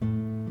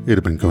It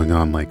had been going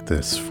on like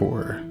this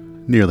for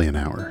nearly an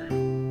hour.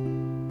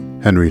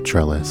 Henry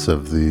Trellis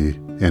of the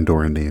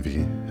Andorran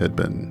Navy had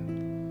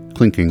been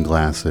clinking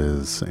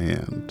glasses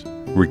and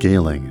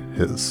regaling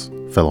his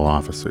fellow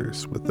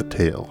officers with the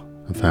tale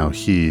of how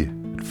he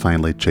had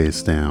finally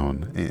chased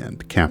down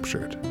and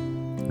captured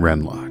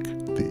Renlock,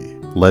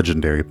 the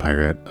legendary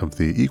pirate of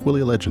the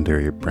equally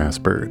legendary Brass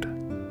Bird.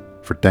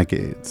 For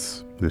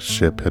decades, this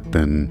ship had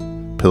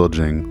been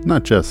pillaging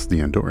not just the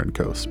Andorran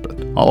coast, but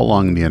all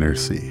along the inner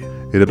sea.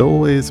 It had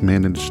always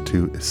managed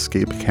to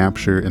escape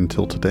capture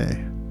until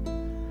today.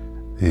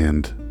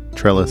 And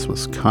Trellis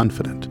was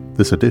confident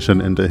this addition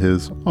into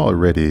his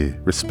already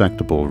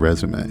respectable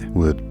resume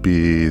would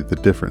be the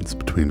difference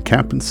between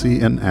captaincy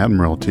and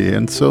admiralty,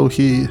 and so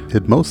he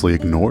had mostly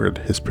ignored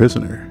his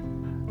prisoner.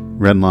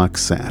 Renlock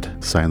sat,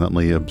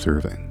 silently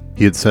observing.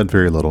 He had said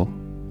very little.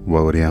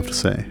 What would he have to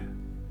say?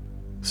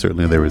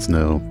 Certainly there was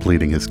no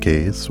pleading his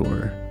case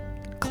or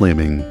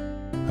claiming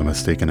a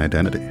mistaken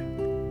identity.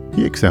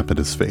 He accepted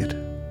his fate.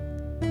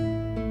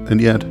 And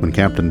yet, when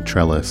Captain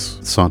Trellis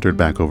sauntered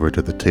back over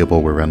to the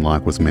table where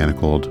Renlock was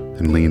manacled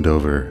and leaned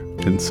over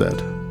and said,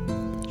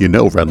 "You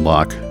know,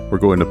 Renlock, we're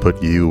going to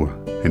put you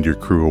and your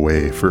crew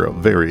away for a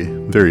very,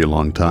 very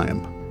long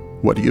time.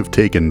 What you've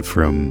taken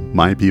from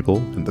my people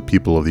and the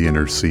people of the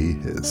inner sea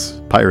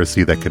is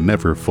piracy that can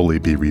never fully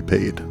be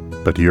repaid.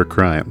 But your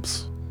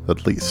crimes,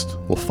 at least,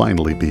 will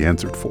finally be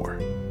answered for."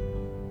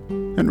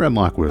 And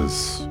Renlock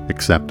was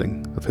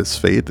accepting of his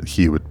fate, that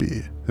he would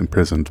be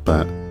imprisoned,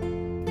 but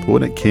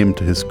when it came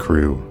to his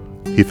crew,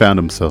 he found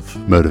himself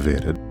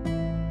motivated.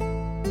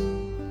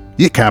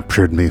 "Ye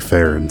captured me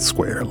fair and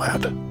square,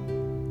 lad.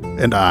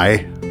 And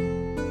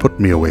put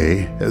me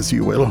away as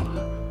you will.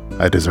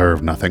 I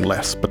deserve nothing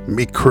less, but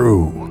me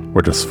crew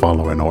were just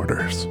following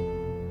orders.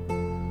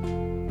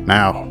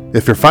 Now,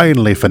 if you're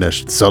finally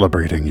finished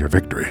celebrating your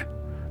victory,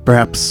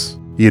 perhaps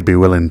you'd be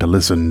willing to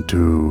listen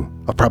to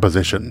a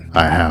proposition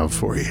I have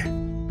for ye."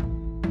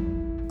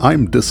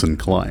 "I'm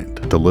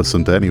disinclined to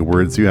listen to any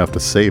words you have to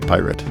say,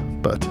 pirate,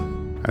 but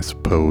I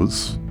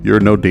suppose you're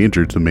no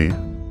danger to me.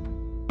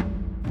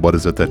 What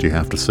is it that you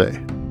have to say?"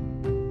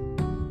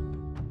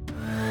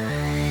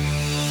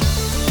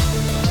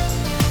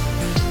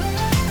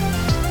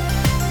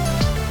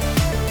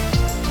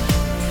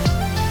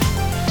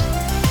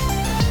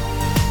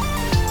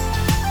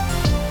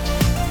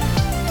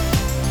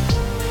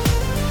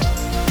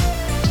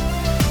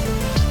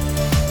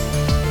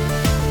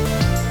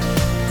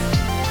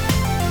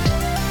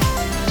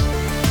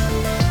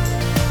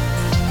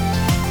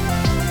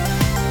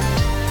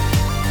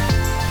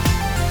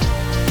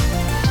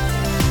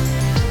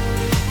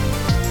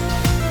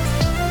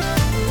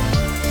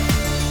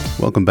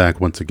 Welcome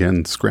back once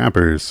again,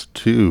 Scrappers,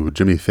 to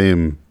Jimmy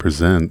Fame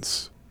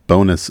Presents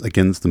Bonus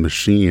Against the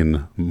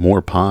Machine,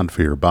 More Pod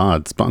for Your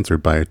Bod,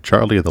 sponsored by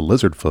Charlie of the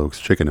Lizard Folks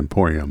Chicken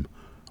Emporium.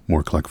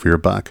 More cluck for your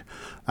buck.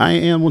 I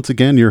am once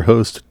again your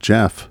host,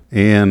 Jeff,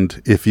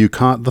 and if you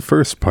caught the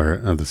first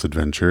part of this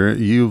adventure,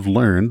 you've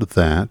learned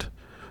that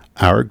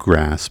our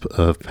grasp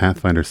of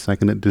Pathfinder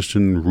 2nd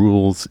Edition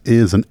rules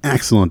is an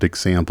excellent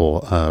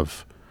example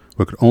of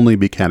what could only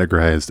be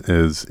categorized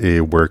as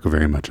a work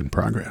very much in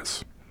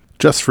progress.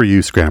 Just for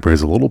you,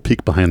 Scrappers, a little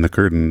peek behind the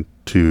curtain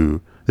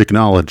to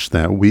acknowledge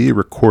that we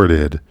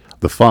recorded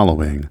the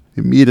following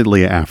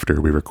immediately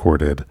after we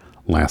recorded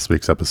last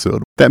week's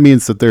episode. That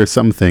means that there are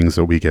some things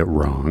that we get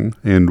wrong,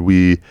 and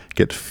we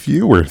get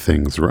fewer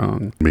things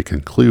wrong when we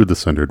conclude the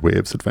Sundered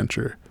Waves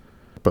adventure.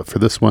 But for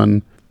this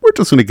one, we're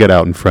just going to get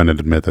out in front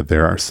and admit that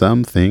there are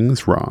some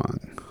things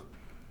wrong.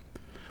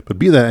 But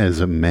be that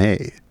as it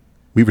may,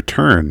 we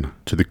return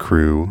to the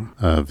crew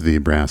of the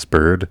Brass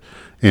Bird,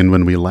 and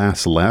when we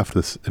last left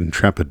this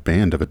intrepid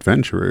band of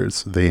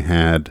adventurers, they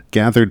had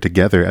gathered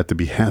together at the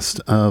behest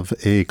of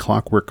a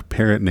clockwork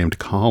parrot named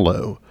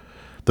Kahlo,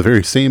 the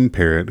very same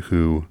parrot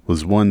who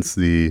was once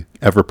the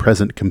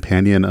ever-present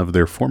companion of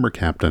their former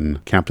captain,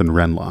 Captain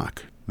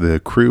Renlock. The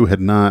crew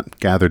had not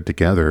gathered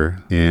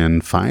together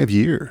in 5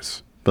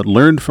 years, but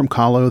learned from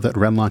Kahlo that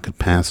Renlock had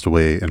passed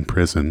away in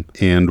prison,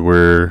 and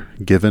were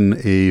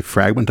given a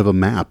fragment of a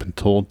map and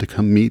told to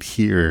come meet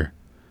here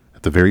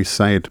at the very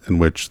site in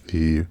which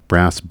the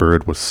Brass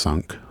Bird was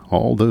sunk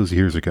all those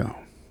years ago.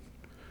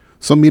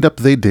 So meet up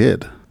they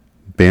did.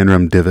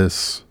 Banram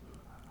Divis,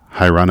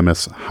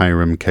 Hieronymus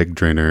Hiram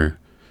Kegdrainer,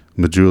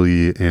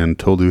 Majuli and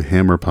Tolu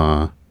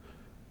Hammerpaw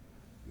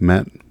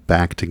met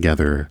back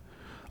together,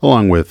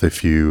 along with a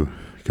few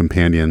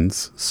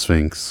companions,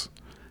 Sphinx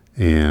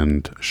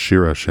and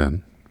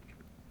Shiroshin,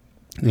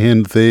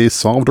 and they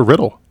solved a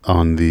riddle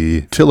on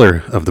the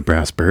tiller of the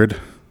Brass Bird,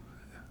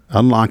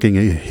 unlocking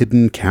a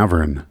hidden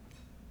cavern.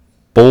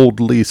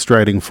 Boldly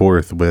striding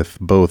forth with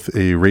both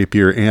a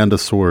rapier and a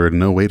sword,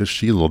 no way to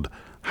shield,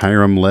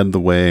 Hiram led the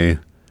way,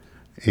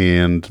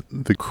 and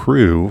the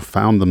crew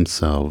found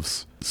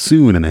themselves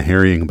soon in a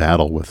harrying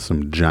battle with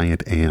some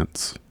giant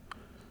ants.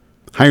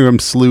 Hiram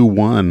slew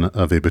one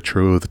of a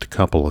betrothed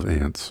couple of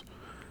ants,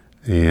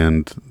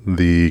 and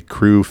the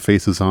crew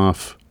faces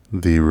off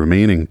the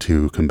remaining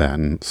two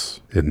combatants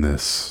in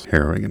this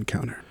harrowing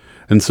encounter.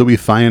 And so we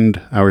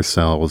find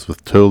ourselves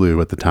with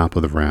Tolu at the top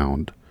of the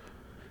round.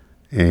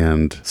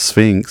 And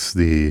Sphinx,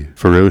 the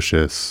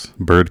ferocious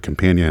bird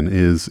companion,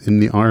 is in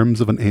the arms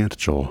of an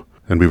antjol.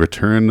 And we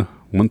return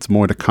once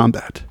more to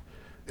combat.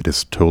 It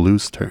is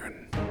Tolu's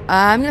turn.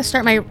 I'm going to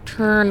start my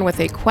turn with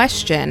a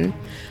question.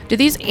 Do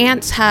these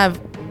ants have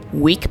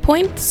weak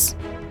points?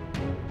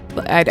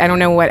 I don't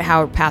know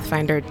how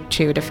Pathfinder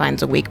 2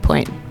 defines a weak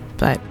point,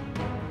 but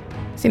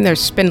it seems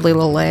there's spindly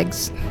little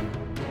legs.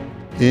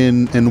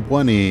 In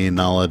 1E,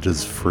 knowledge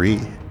is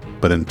free,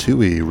 but in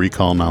 2E,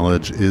 recall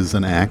knowledge is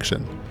an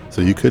action.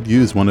 So you could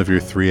use one of your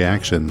 3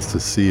 actions to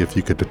see if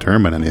you could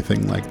determine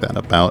anything like that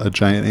about a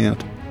giant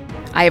ant.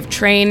 I have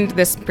trained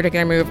this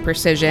particular move,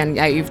 Precision.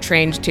 You've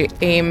trained to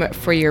aim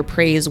for your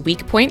prey's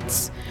weak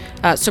points.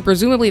 So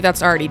presumably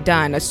that's already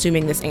done,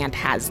 assuming this ant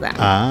has them.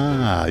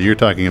 Ah, you're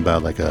talking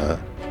about like a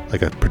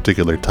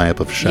particular type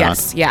of shot.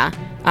 Yes, yeah.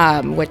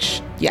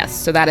 Yes,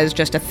 so that is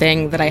just a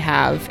thing that I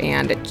have,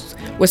 and it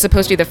was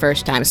supposed to be the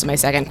first time. So my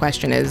second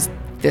question is,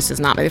 this is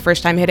not the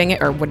first time hitting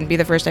it, or wouldn't be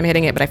the first time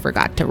hitting it, but I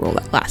forgot to roll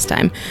it last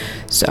time.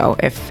 So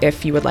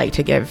if you would like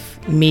to give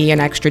me an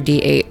extra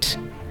D8,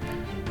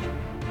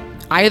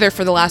 either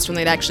for the last one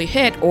they'd actually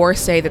hit, or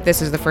say that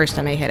this is the first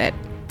time I hit it.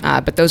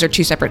 But those are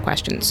 2 separate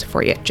questions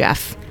for you,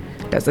 Jeff.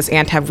 Does this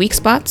ant have weak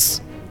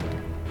spots?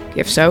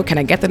 If so, can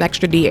I get an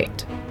extra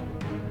D8?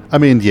 I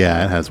mean,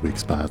 yeah, it has weak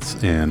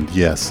spots, and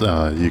yes,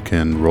 you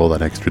can roll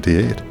that extra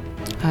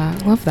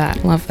D8. Love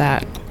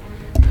that.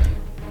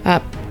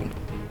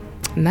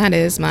 And that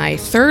is my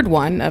 3rd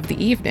one of the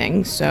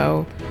evening,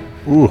 so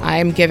Ooh.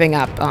 I'm giving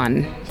up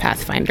on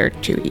Pathfinder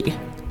 2E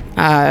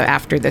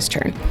after this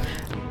turn.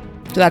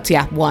 So that's,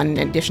 1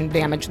 addition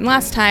damage than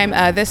last time.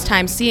 This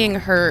time, seeing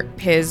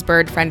his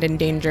bird friend in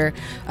danger,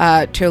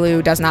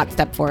 Tolu does not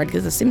step forward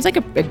because it seems like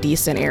a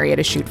decent area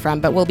to shoot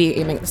from, but we'll be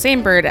aiming at the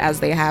same bird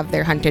as they have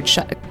their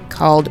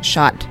called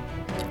shot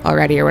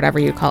already, or whatever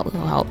you call it,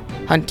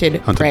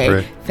 hunted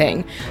prey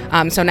thing.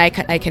 So now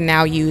I can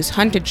now use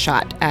hunted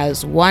shot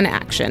as 1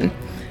 action,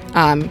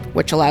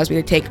 which allows me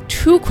to take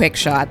 2 quick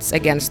shots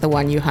against the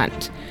one you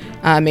hunt.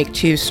 Make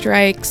 2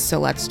 strikes, so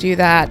let's do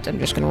that. I'm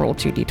just going to roll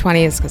 2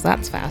 d20s because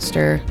that's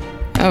faster.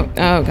 Oh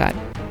god.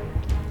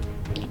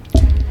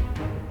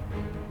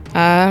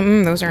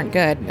 Those aren't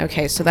good.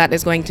 Okay, so that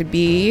is going to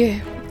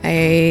be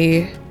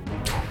a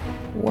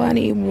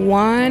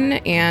 21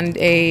 and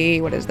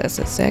a, what is this,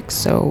 a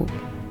 6,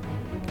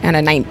 and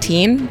a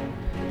 19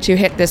 to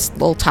hit this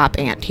little top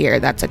ant here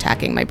that's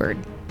attacking my bird.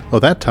 Oh,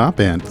 that top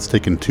ant is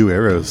taking 2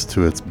 arrows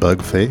to its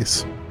bug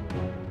face.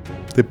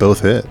 They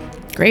both hit.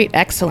 Great,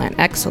 excellent.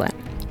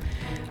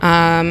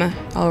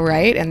 All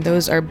right, and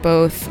those are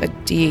both a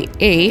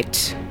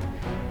D8.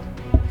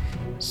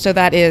 So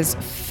that is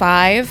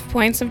 5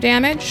 points of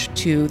damage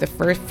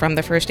from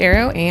the first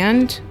arrow,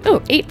 and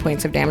 8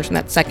 points of damage from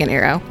that second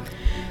arrow.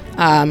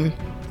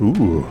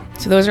 Ooh.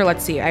 So those are,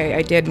 let's see,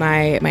 I did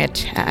my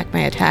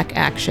attack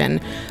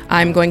action.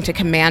 I'm going to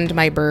command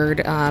my bird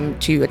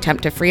to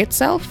attempt to free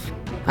itself.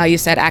 You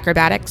said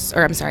athletics.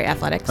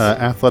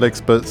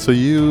 Athletics, but so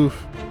you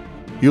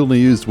only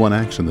used 1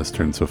 action this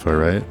turn so far,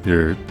 right?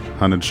 Your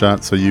hunted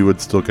shot, so you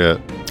would still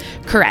get...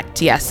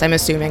 Correct, yes, I'm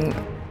assuming.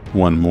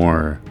 1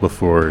 more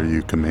before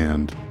you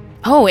command.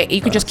 Oh, wait,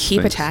 you can just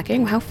keep Sphinx.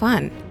 attacking? How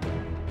fun.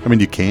 I mean,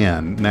 you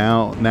can.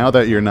 Now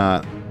that you're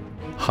not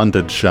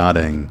hunted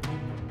shotting,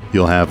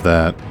 you'll have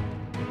that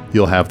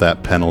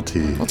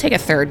penalty. We'll take a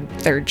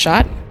third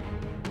shot.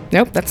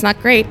 Nope, that's not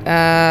great.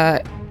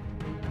 That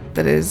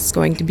is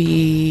going to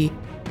be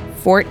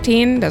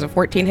 14. Does a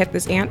 14 hit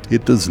this ant?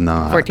 It does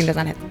not. 14 does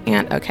not hit the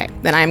ant. Okay,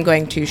 then I'm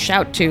going to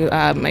shout to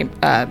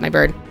my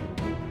bird,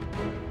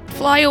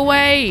 "Fly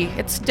away!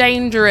 It's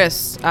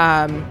dangerous!"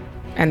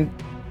 And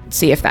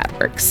see if that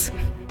works.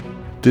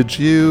 Did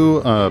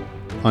you,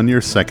 on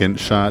your second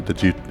shot,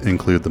 did you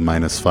include the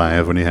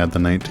 -5 when you had the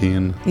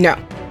 19? No.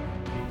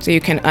 So you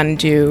can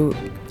undo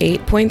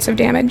 8 points of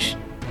damage.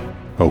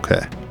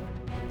 Okay.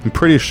 I'm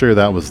pretty sure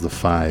that was the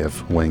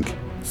 5, wink.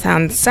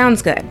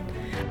 Sounds good.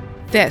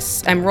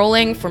 I'm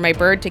rolling for my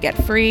bird to get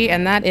free,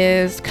 and that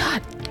is, God,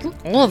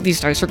 all of these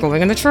dice are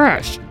going in the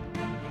trash.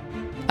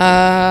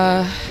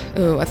 A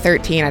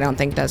 13 I don't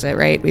think does it,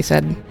 right? We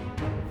said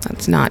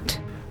that's not.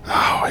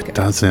 Oh, it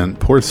doesn't.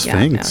 Poor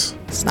Sphinx. Yeah,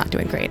 no, it's not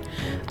doing great.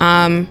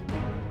 Can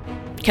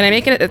I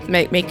make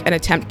an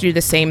attempt to do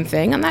the same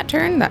thing on that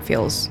turn? That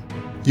feels...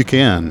 You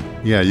can.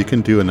 Yeah, you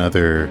can do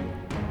another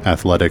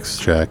athletics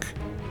check,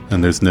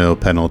 and there's no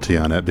penalty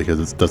on it because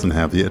it doesn't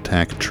have the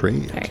attack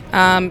trait. Okay.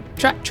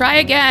 Try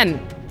again.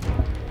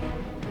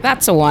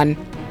 That's a 1.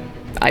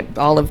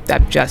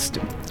 I've just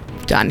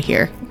done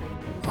here.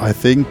 I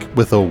think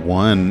with a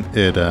 1,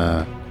 it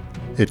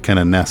kind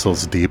of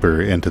nestles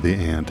deeper into the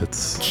ant.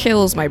 It's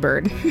kills my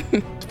bird.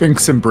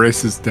 Sphinx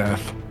embraces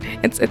death.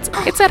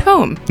 It's at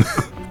home.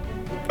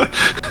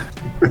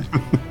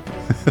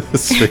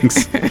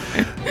 Sphinx.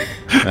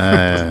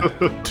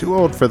 Too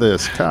old for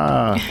this.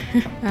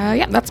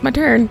 Yeah, that's my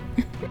turn.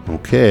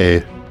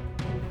 Okay.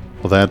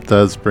 Well, that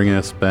does bring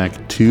us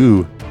back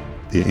to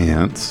the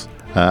ants.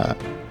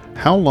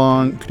 How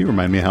long, could you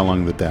remind me how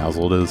long the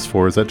dazzled is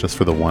for? Is that just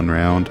for the 1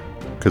 round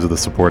because of the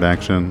support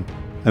action?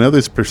 I know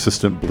there's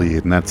persistent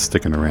bleed, and that's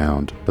sticking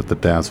around, but the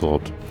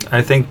dazzled...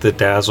 I think the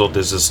dazzled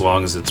is as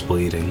long as it's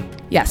bleeding.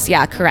 Yes,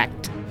 yeah,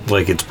 correct.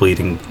 Like it's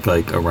bleeding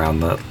like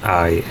around the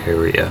eye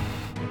area.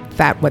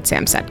 That what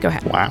Sam said. Go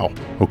ahead. Wow.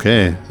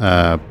 Okay.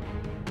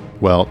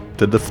 Well,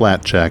 did the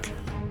flat check.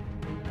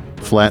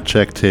 Flat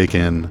check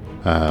taken.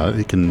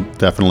 He can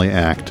definitely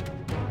act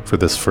for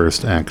this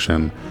first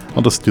action.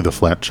 I'll just do the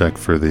flat check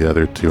for the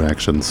other 2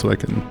 actions so I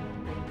can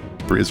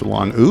breeze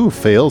along. Ooh,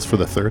 fails for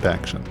the 3rd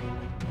action.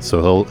 So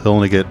he'll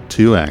only get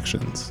 2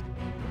 actions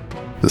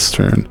this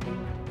turn.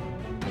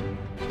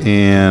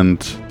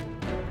 And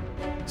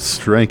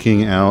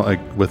striking out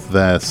with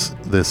this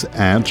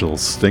agile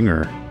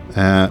stinger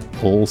at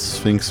old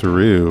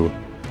Sphinxaroo,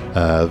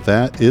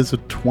 that is a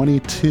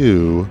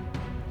 22,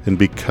 and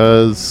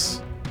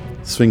because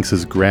Sphinx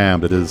is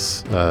grabbed, it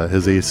is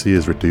his AC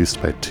is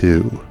reduced by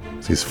 2,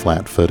 because he's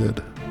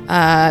flat-footed.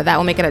 That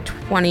will make it a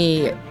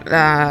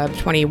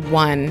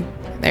 21,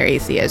 their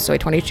AC is, so a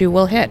 22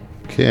 will hit.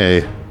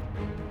 Okay.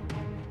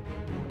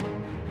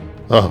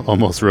 Oh,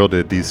 almost rolled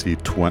a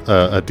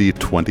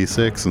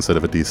D26 instead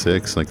of a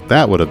D6. Like,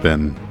 that would have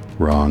been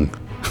wrong.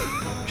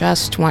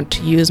 Just want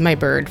to use my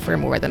bird for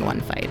more than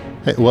one fight.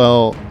 Hey,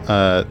 well,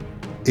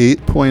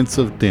 8 points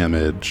of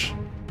damage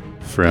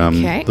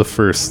from the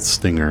first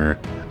stinger,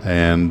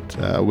 and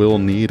we'll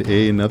need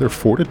another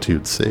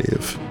fortitude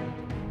save.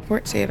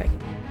 Fort saving.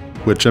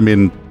 Which, I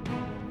mean,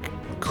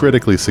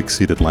 critically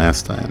succeeded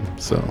last time,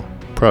 so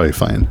probably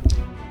fine.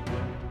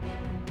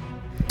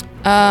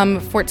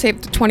 Fort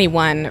save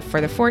 21 for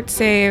the fort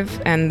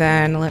save, and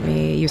then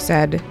you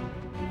said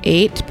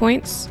 8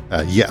 points?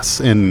 Yes,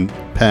 and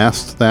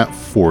past that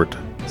fort,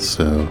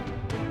 so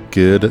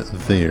good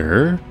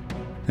there.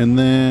 And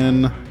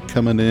then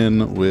coming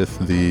in with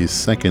the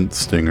second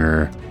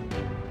stinger,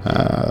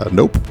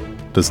 nope,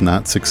 does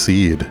not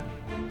succeed.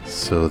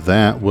 So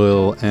that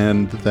will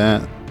end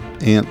that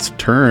ant's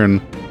turn,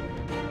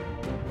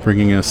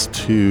 bringing us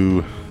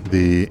to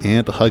the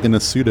ant hugging a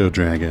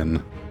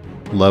pseudo-dragon.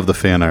 Love the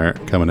fan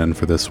art coming in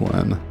for this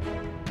one.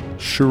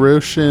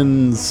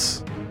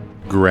 Shiroshin's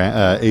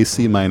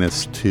AC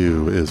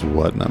 -2 is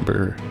what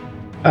number?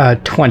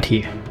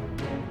 20.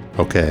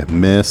 Okay,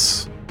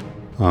 miss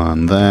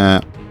on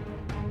that.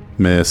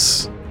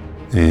 Miss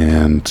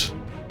and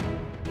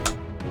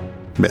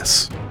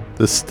miss.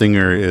 This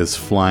stinger is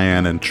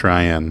flying and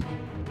trying,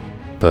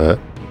 but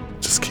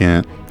just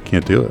can't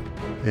do it.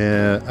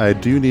 Yeah, I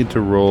do need to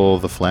roll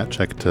the flat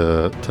check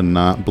to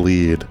not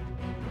bleed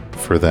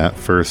for that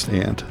first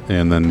ant,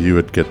 and then you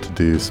would get to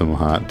do some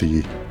hot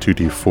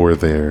 2d4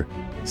 there,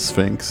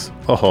 Sphinx.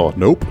 Oh,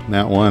 nope,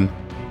 not one.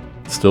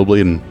 Still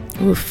bleeding.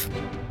 Oof.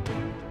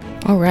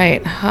 All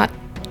right, hot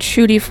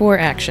 2d4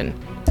 action.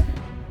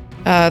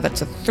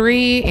 That's a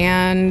 3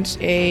 and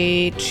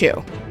a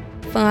 2.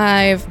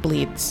 5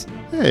 bleeds.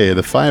 Hey,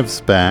 the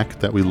 5's back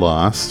that we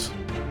lost.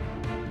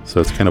 So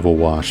it's kind of a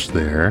wash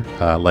there.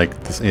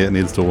 Like this ant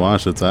needs to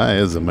wash its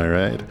eyes, am I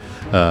right?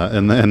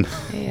 And then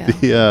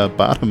the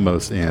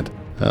bottommost ant.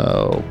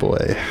 Oh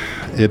boy.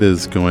 It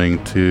is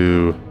going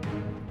to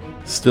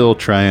still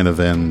try and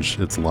avenge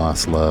its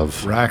lost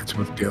love. Racked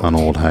with guilt. On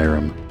old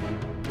Hiram.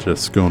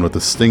 Just going with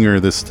the stinger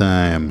this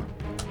time.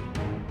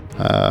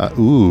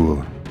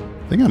 Ooh.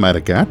 I think I might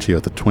have got you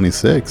at the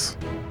 26.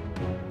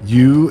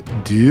 You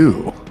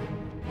do.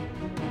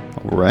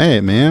 All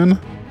right, man.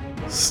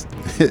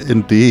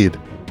 Indeed.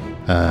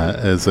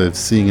 As I've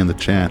seen in the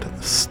chat,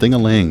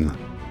 sting-a-ling.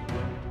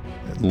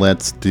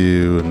 Let's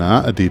do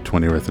not a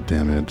d20 worth of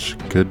damage.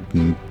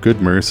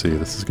 Good mercy.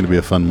 This is going to be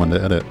a fun one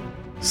to edit.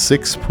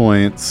 6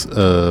 points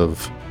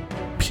of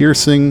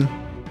piercing,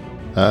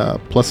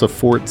 plus a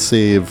fort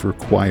save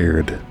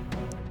required.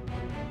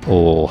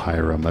 Oh,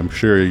 Hiram, I'm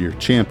sure your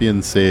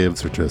champion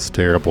saves are just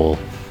terrible.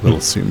 We'll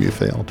assume you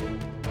failed.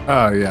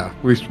 Oh, yeah.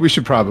 We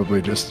should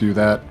probably just do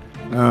that.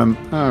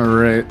 All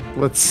right.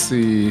 Let's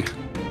see.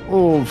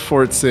 Old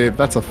fort save.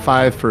 That's a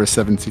 5 for a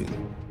 17.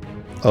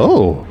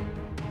 Oh,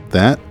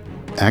 that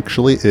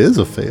actually is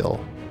a fail.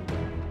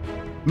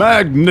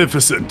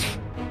 Magnificent.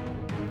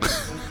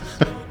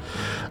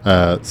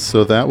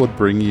 So that would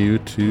bring you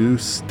to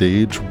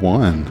stage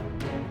 1.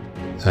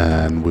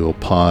 And we'll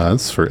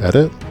pause for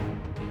edit.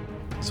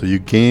 So you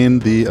gain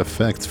the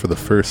effects for the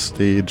first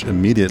stage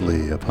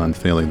immediately upon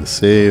failing the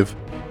save,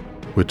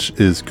 which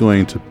is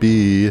going to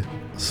be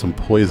some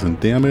poison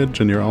damage,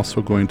 and you're also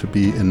going to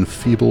be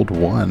enfeebled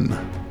 1.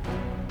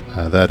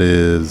 That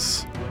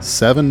is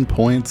 7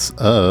 points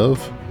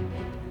of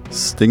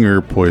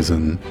stinger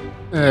poison.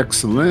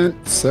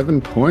 Excellent.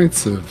 7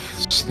 points of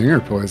stinger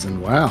poison.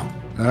 Wow.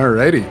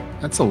 Alrighty.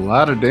 That's a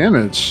lot of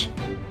damage.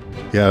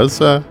 Yeah,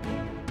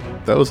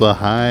 that was a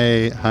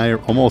high,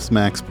 almost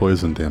max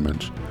poison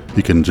damage.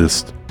 You can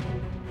just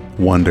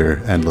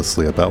wonder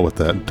endlessly about what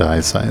that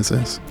die size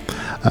is.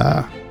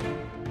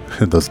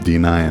 Those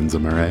D9s,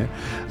 am I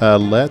right?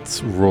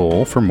 Let's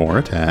roll for more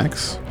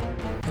attacks,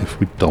 if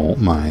we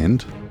don't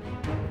mind.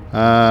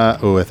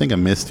 I think I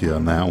missed you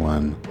on that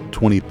one.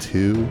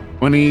 22.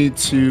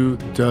 22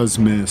 does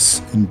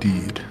miss,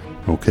 indeed.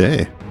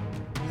 Okay.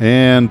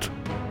 And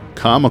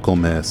comical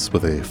miss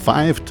with a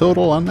 5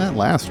 total on that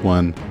last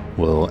one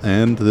will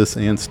end this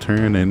ant's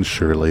turn and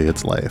surely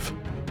its life.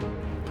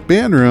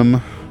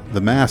 Banram,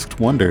 the Masked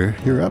Wonder,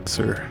 you're up,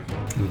 sir.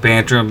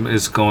 Bantram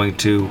is going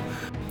to,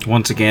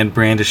 once again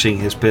brandishing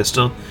his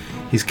pistol,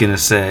 he's going to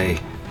say,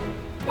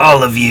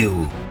 "All of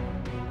you,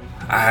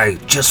 I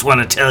just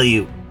want to tell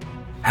you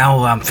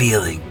how I'm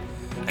feeling.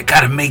 I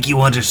gotta make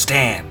you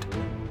understand.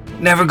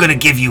 Never gonna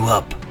give you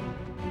up.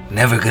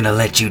 Never gonna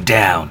let you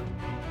down.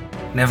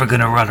 Never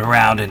gonna run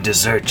around and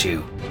desert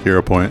you."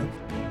 Hero point.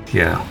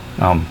 Yeah,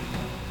 I'm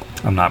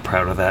not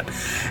proud of that.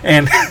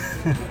 And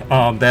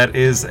that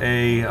is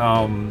a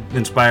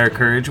Inspire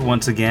Courage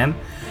once again.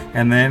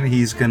 And then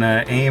he's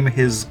gonna aim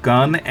his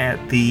gun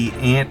at the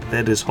ant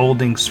that is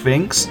holding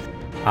Sphinx.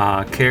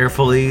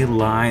 Carefully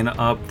line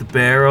up the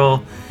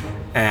barrel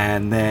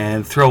and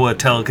then throw a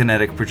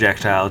telekinetic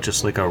projectile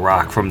just like a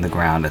rock from the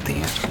ground at the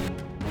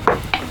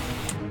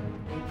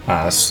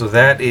ant. So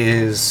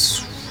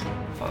that's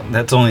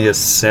only a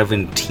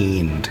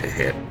 17 to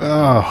hit.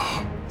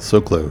 Oh, so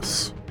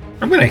close.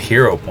 I'm gonna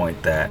hero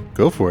point that.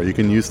 Go for it. You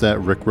can use that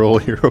Rickroll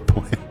hero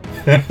point.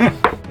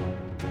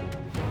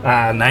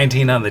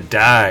 19 on the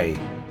die.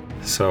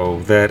 So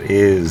that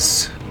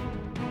is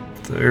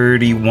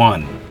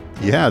 31.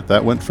 Yeah,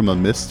 that went from a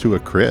miss to a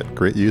crit.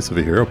 Great use of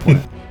a hero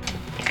point.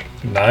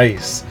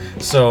 Nice.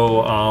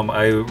 So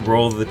I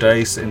roll the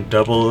dice and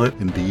double it,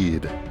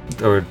 Indeed.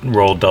 or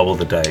roll double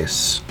the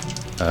dice.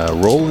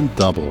 Roll and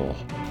double.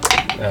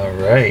 All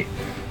right.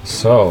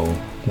 So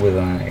with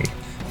a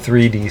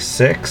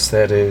 3d6,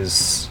 that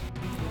is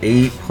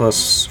 8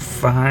 plus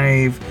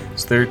 5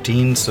 is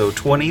 13, so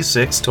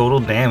 26 total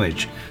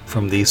damage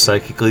from the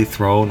psychically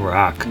thrown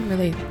rock.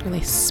 Really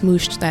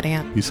smooshed that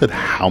ant. You said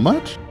how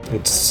much?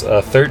 It's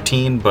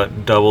 13,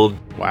 but doubled.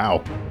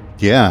 Wow.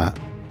 Yeah.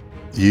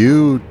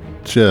 You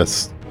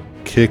just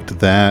kicked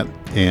that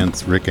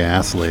ant's Rick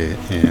Astley,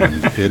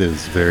 and it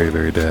is very,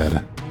 very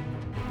dead.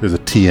 There's a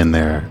T in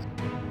there.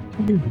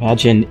 Can you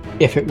imagine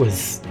if it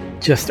was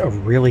just a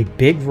really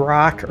big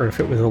rock, or if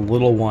it was a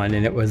little one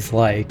and it was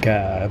like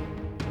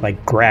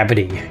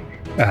Gravity,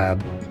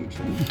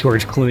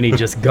 George Clooney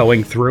just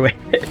going through it.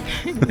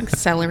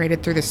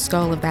 Accelerated through the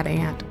skull of that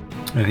ant.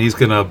 And he's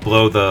gonna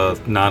blow the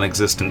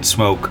non-existent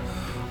smoke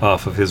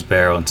off of his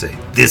barrel and say,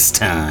 "This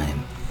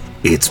time,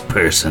 it's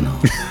personal."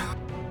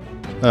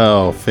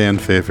 Oh, fan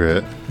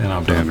favorite. And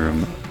I'm done.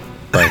 Banram,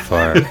 by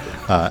far.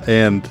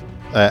 And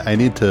I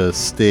need to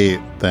state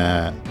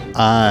that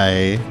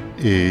I,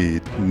 a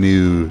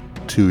new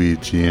 2E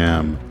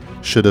GM,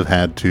 should have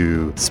had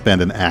to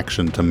spend an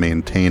action to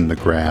maintain the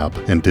grab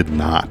and did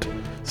not.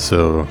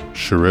 So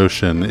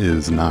Shiroshin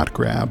is not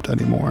grabbed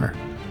anymore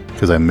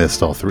because I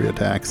missed all 3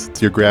 attacks.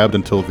 So you're grabbed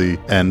until the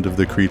end of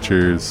the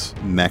creature's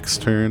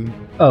next turn.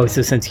 Oh,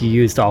 so since you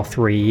used all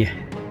 3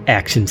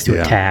 actions to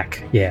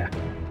attack, yeah.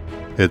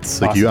 It's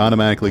like you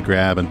automatically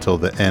grab until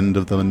the end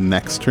of the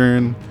next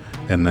turn,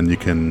 and then you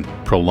can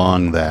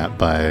prolong that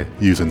by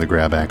using the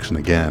grab action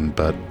again,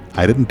 but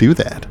I didn't do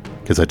that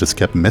because I just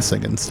kept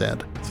missing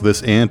instead. So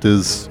this ant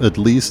is at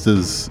least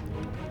as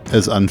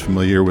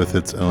unfamiliar with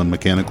its own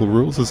mechanical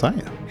rules as I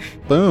am.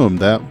 Boom,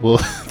 that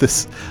will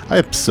this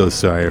I'm so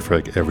sorry for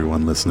like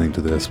everyone listening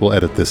to this. We'll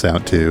edit this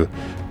out too.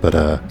 But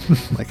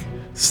like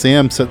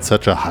Sam set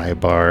such a high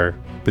bar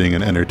being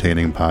an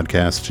entertaining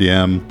podcast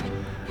GM,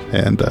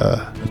 and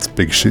it's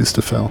big shoes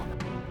to fill.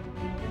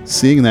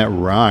 Seeing that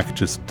rock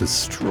just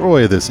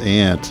destroy this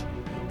ant,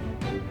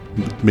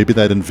 maybe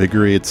that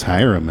invigorates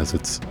Hiram as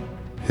it's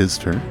his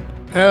turn.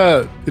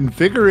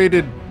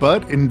 Invigorated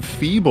but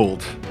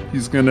enfeebled.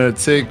 He's going to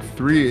take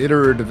 3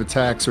 iterative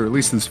attacks, or at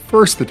least his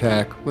first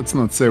attack. Let's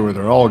not say where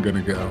they're all going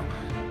to go.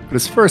 But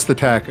his first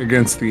attack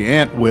against the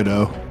Ant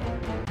Widow.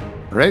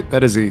 All right,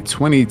 that is a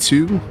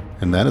 22.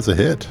 And that is a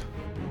hit.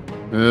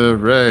 All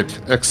right,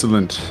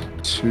 excellent.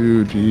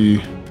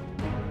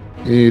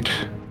 2d8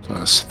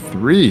 plus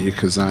 3,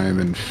 because I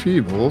am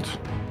enfeebled.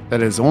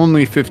 That is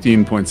only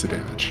 15 points of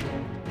damage.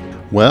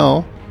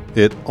 Well,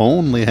 it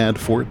only had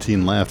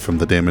 14 left from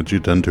the damage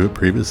you'd done to it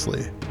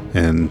previously.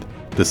 And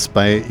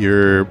despite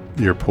your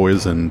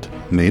poisoned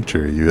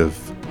nature, you have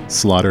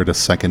slaughtered a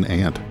second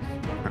ant.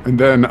 And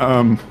then,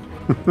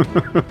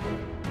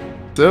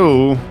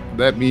 so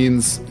that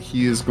means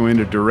he is going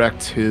to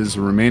direct his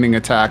remaining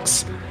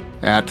attacks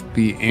at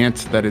the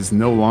ant that is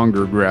no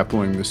longer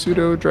grappling the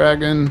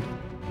pseudo-dragon.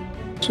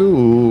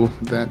 So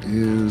that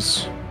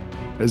is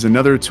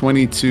another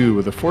 22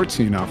 with a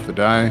 14 off the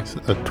die.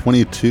 A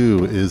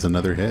 22 is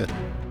another hit.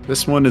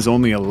 This one is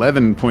only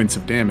 11 points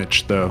of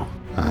damage, though.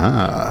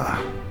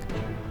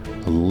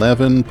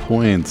 11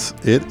 points.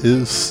 It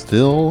is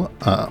still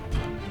up.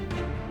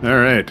 All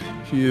right.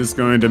 He is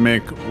going to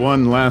make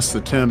one last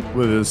attempt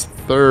with his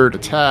third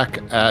attack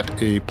at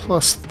a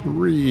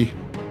 +3.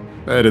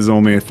 That is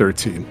only a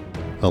 13.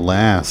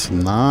 Alas,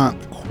 not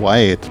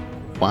quite.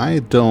 Why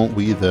don't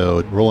we,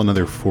 though, roll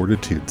another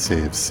fortitude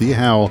save? See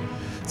how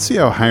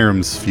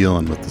Hiram's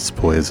feeling with this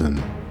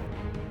poison.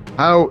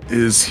 How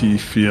is he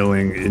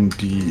feeling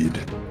indeed?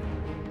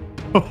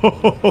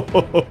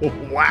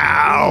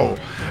 Wow.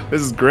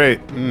 This is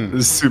great.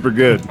 This is super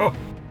good. Oh.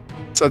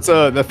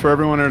 So that's for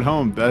everyone at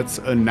home. That's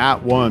a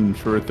nat 1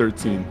 for a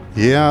 13.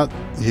 Yeah.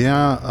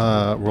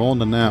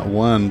 Rolling a nat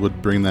 1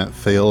 would bring that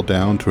fail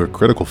down to a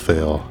critical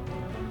fail,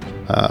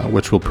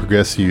 which will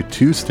progress you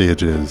 2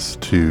 stages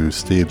to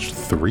stage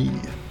 3.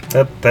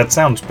 That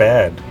sounds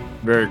bad.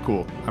 Very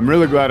cool. I'm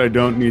really glad I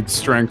don't need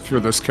strength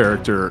for this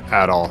character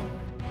at all.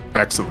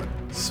 Excellent.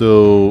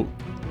 So,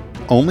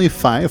 only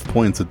 5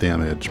 points of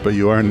damage, but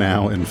you are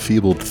now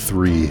enfeebled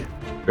 3.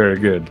 Very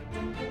good.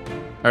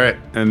 All right,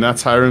 and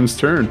that's Hiram's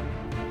turn.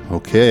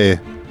 Okay,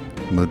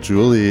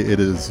 Majuli, it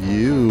is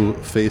you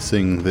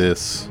facing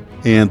this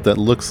ant that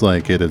looks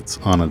like it's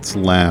on its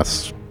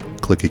last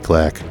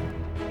clicky-clack.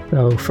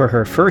 So for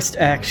her first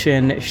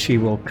action, she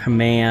will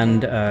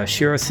command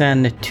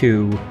Shirosen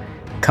to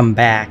come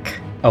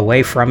back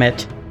away from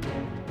it.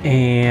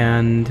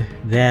 And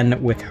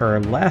then with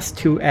her last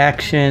 2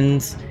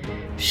 actions,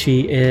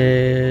 she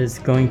is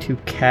going to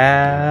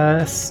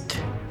cast...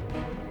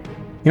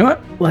 You know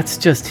what? Let's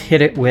just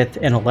hit it with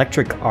an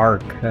electric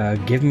arc.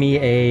 Give me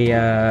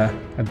a...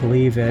 I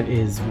believe it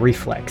is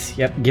reflex.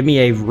 Yep, give me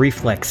a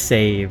reflex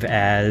save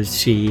as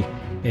she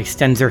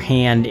extends her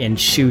hand and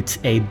shoots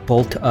a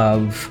bolt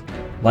of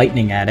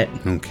lightning at it.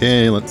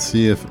 Okay, let's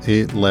see if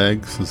 8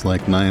 legs is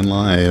like 9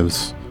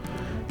 lives.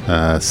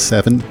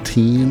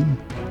 17?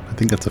 I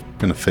think that's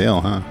gonna fail,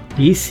 huh?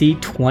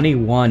 DC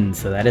 21,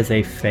 so that is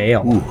a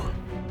fail. Ooh.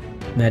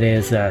 That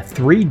is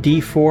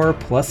 3d4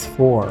 plus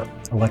 4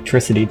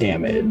 electricity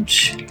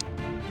damage.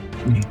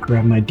 Let me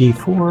grab my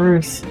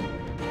d4s.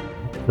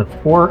 The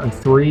 4, a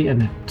 3,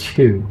 and a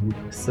 2.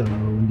 So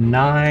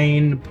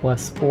 9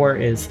 plus 4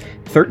 is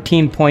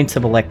 13 points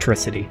of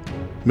electricity.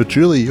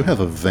 Majuli, you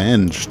have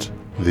avenged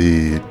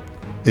the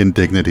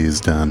indignities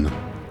done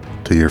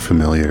to your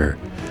familiar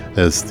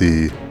as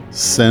the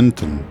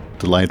scent and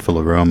delightful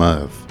aroma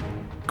of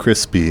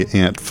crispy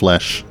ant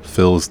flesh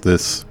fills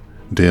this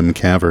dim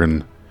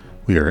cavern.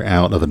 We are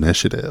out of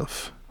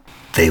initiative.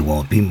 They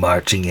won't be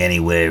marching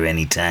anywhere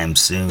anytime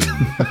soon.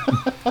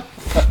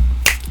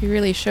 You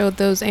really showed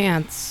those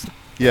ants.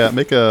 Yeah,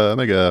 make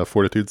a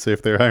fortitude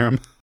save there, Hiram.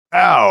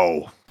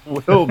 Ow!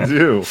 Will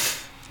do.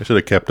 I should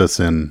have kept us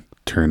in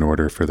turn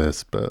order for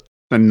this, but...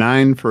 A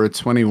 9 for a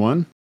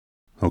 21.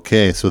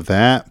 Okay, so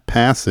that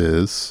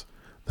passes.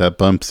 That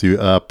bumps you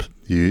up.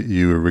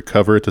 You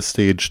recover to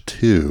stage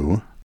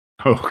 2.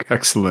 Oh,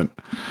 excellent.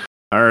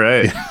 All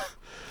right.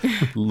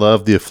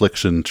 Love the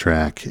affliction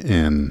track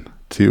in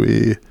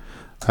 2E.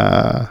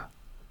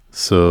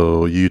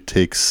 So you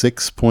take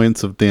 6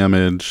 points of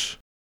damage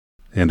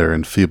and are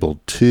enfeebled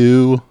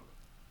 2.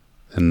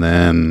 And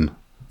then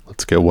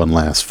let's get one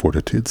last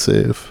fortitude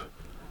save.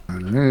 All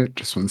right,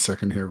 just 1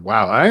 second here.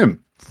 Wow, I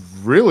am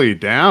really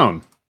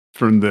down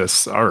from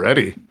this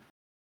already.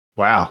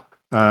 Wow.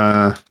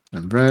 All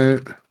right.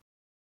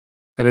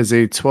 That is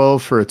a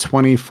 12 for a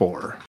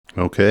 24.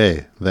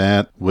 Okay,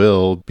 that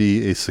will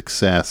be a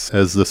success.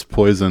 As this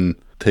poison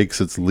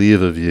takes its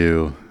leave of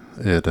you,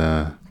 it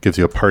gives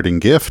you a parting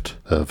gift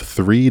of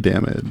 3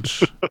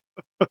 damage.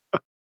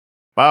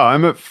 Wow,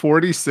 I'm at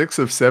 46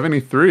 of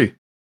 73.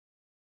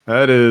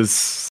 That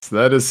is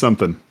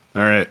something.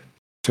 All right.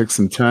 Take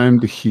some time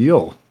to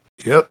heal.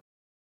 Yep.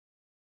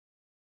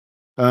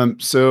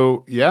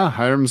 So yeah,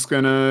 Hiram's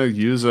gonna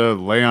use a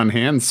lay on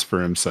hands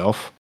for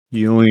himself,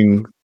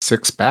 healing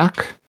 6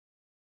 back.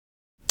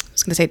 I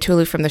was going to say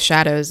Tulu from the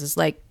shadows is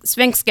like,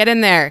 Sphinx, get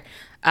in there.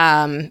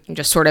 And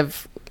just sort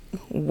of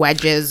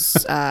wedges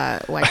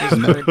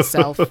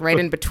itself right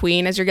in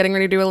between as you're getting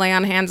ready to do a lay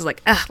on hands.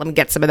 Like, let me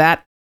get some of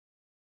that.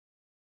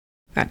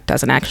 That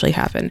doesn't actually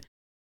happen.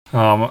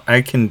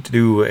 I can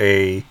do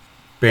a...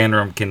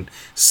 Banram can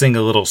sing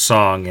a little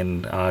song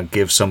and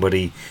give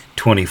somebody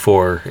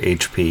 24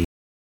 HP.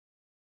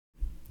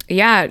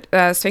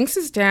 Yeah, Sphinx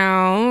is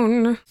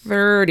down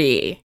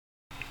 30.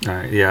 All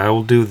right, yeah, I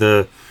will do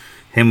the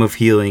Hymn of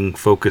Healing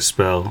focus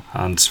spell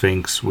on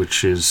Sphinx,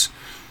 which is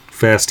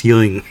fast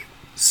healing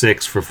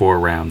 6 for 4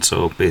 rounds,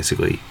 so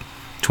basically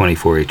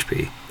 24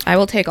 HP. I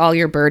will take all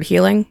your bird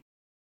healing.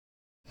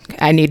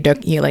 I need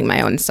healing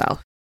my own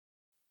self.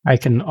 I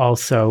can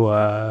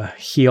also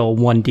heal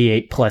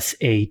 1d8 plus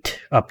 8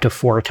 up to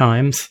 4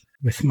 times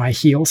with my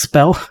heal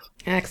spell.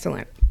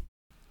 Excellent.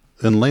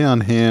 And lay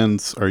on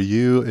hands,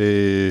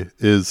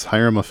 is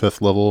Hiram a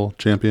 5th level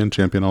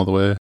champion all the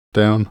way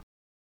down?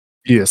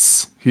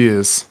 Yes, he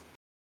is.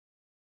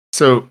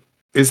 So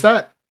is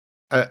that,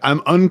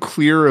 I'm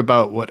unclear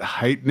about what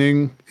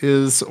heightening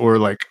is, or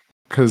like,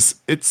 because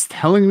it's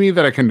telling me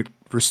that I can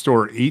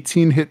restore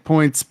 18 hit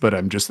points, but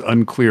I'm just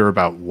unclear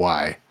about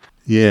why.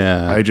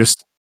 Yeah.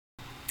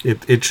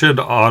 It should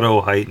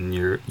auto heighten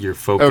your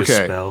focus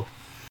spell.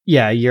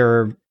 Yeah,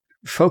 your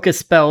focus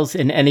spells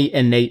and any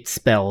innate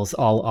spells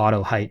all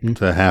auto heighten.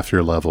 To half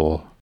your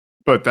level.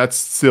 But that's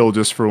still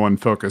just for 1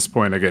 focus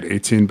point. I get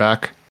 18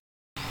 back.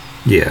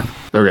 Yeah.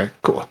 Okay,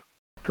 cool.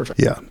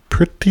 Perfect. Yeah,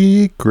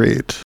 pretty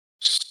great.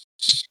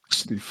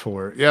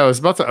 64. Yeah, I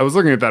was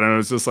looking at that and I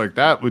was just like,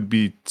 that would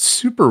be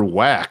super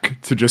whack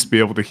to just be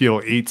able to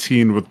heal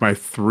 18 with my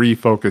 3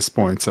 focus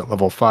points at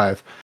level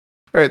 5.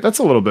 All right, that's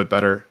a little bit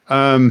better.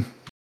 Am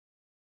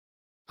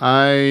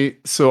I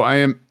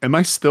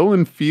still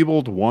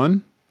enfeebled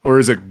 1 or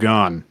is it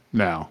gone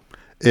now?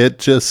 It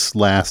just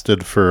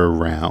lasted for a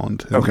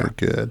round. And Okay.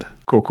 you're good.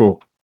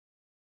 Cool.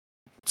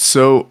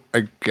 So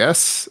I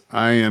guess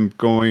I am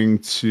going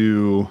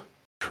to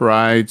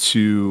try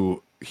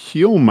to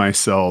heal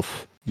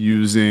myself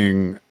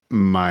using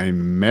my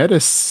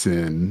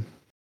medicine.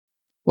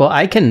 Well,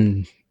 I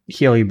can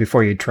heal you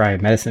before you try a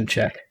medicine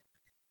check.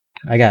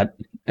 I got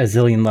a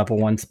zillion level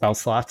 1 spell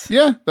slots.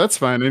 Yeah, that's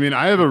fine. I mean,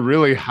 I have a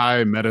really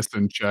high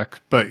medicine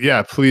check, but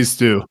yeah, please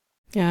do.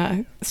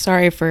 Yeah,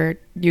 sorry for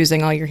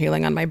using all your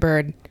healing on my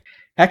bird.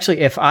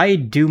 Actually, if I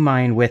do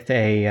mine with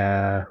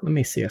a, let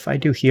me see, if I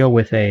do heal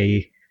with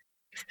a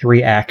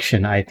 3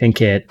 action, I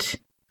think it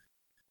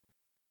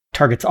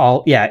targets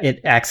all, it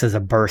acts as a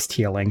burst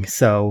healing.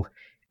 So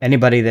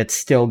anybody that's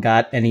still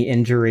got any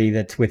injury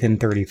that's within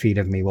 30 feet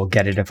of me will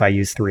get it if I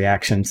use 3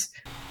 actions.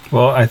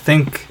 Well, I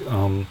think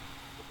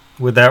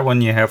with that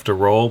one you have to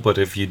roll, but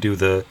if you do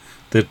the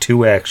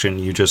 2 action,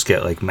 you just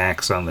get like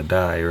max on the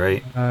die,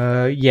 right?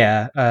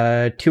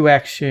 2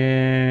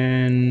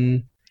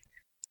 action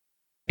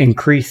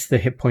increase the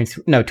hit points.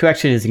 No, 2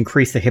 action is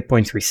increase the hit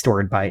points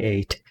restored by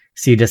 8.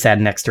 So you just add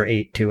an extra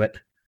 8 to it.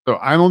 So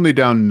I'm only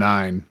down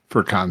 9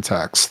 for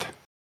context.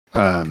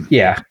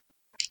 Yeah.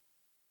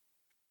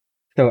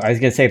 So I was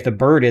going to say, if the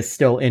bird is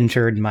still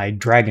injured, my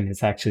dragon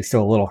is actually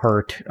still a little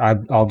hurt.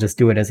 I'll just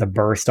do it as a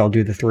burst. I'll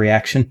do the 3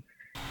 action.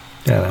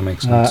 Yeah, that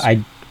makes sense.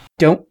 I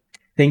don't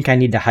think I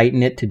need to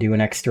heighten it to do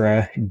an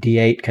extra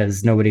D8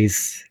 because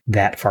nobody's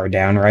that far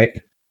down,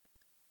 right?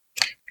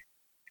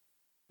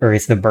 Or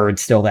is the bird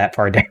still that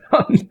far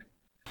down?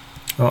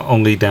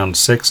 Only down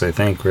 6, I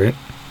think, right?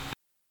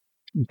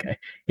 Okay.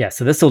 Yeah,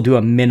 so this will do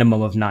a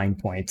minimum of 9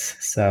 points.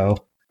 So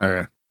All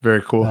right.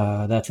 Very cool.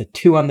 that's a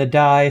 2 on the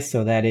die,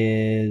 so that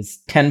is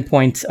 10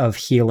 points of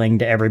healing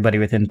to everybody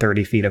within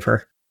 30 feet of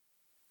her.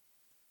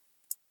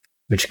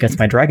 Which gets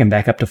my dragon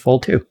back up to full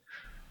 2.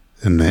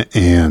 And the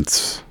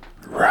ants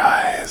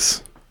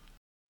rise.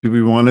 Do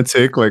we want to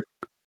take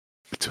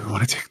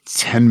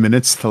 10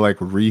 minutes to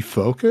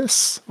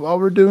refocus while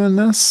we're doing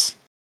this?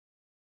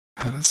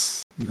 How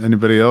does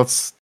anybody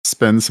else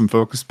spend some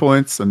focus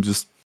points? I'm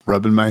just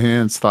rubbing my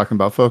hands talking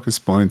about focus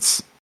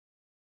points.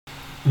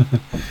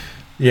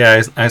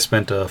 Yeah, I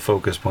spent a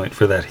focus point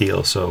for that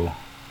heal, so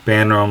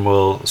Banram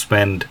will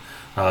spend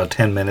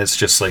 10 minutes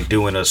just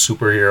doing a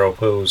superhero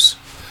pose.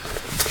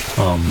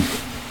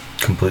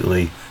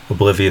 Completely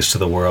oblivious to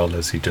the world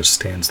as he just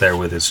stands there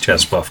with his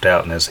chest buffed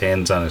out and his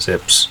hands on his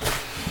hips.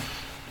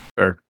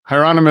 Or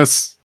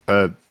Hieronymus,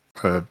 of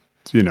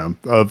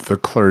the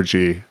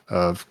clergy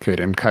of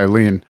Caden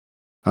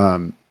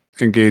Kylene,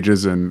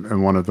 engages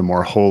in one of the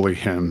more holy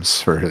hymns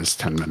for his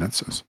 10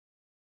 minutes.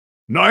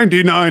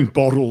 99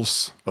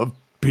 bottles of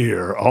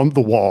beer on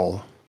the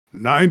wall.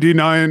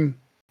 99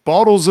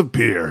 bottles of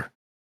beer.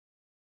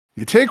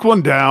 You take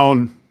one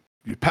down,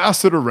 you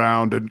pass it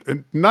around,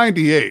 and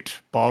 98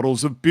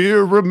 bottles of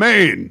beer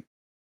remain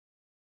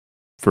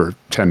for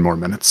 10 more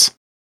minutes.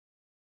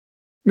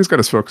 He's got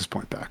his focus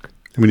point back.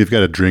 I mean, you've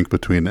got a drink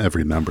between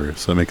every number,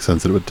 so it makes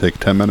sense that it would take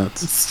 10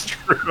 minutes. It's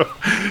true.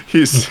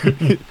 He's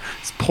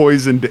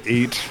poisoned to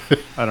 8.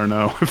 I don't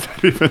know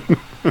if that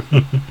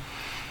even...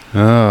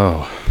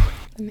 Oh.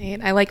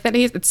 Nate, I like that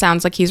it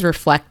sounds like he's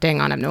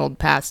reflecting on an old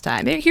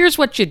pastime. Here's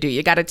what you do.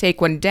 You got to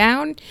take one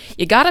down.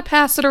 You got to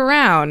pass it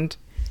around.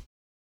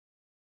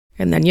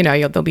 And then,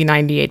 there'll be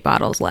 98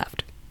 bottles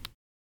left.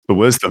 The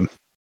wisdom.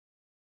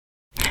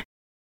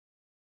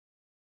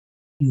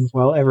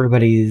 While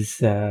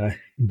everybody's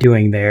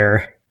doing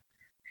their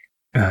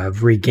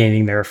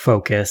regaining their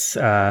focus,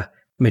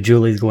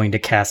 Majouli's going to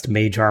cast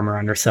Mage Armor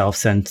on herself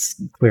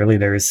since clearly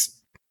there's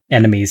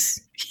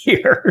enemies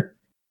here.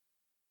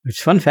 Which,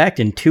 fun fact,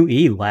 in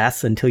 2E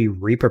lasts until you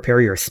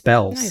re-prepare your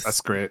spells. Nice. That's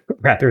great.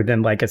 Rather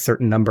than a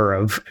certain number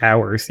of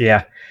hours,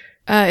 yeah.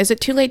 Is it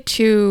too late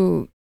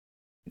to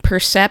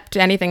percept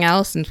anything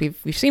else? Since we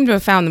seem to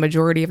have found the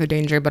majority of the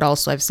danger, but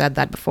also I've said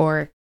that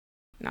before.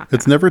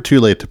 It's never too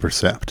late to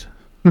percept.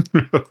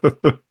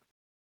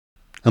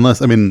 Unless,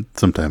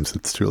 sometimes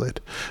it's too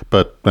late.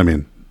 But,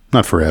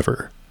 not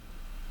forever.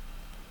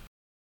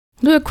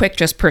 Do a quick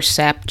just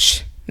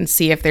percept and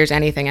see if there's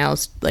anything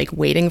else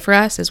waiting for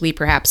us as we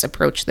perhaps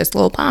approach this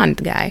little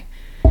pond guy.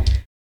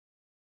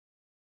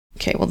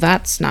 Okay, well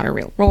that's not a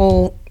real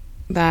roll.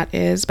 That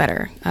is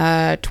better.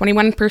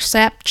 21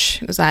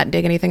 percept. Does that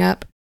dig anything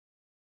up?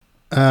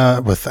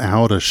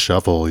 Without a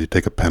shovel, you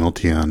take a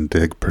penalty on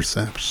dig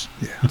perception.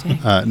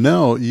 Yeah.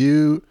 No,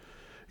 you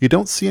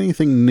don't see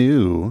anything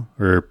new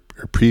or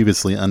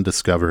previously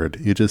undiscovered.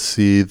 You just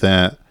see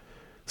that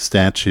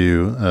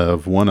statue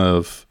of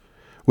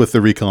with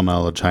the recall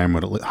knowledge,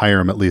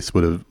 Hiram at least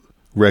would have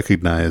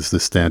recognized the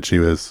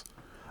statue as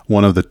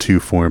one of the 2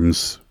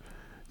 forms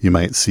you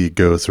might see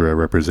Gozra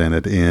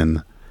represented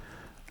in.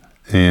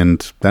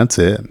 And that's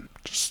it.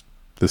 Just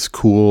this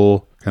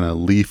cool kind of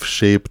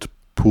leaf-shaped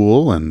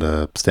pool and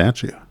a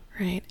statue.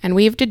 Right. And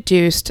we've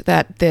deduced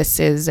that this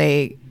is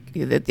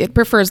it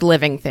prefers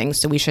living things,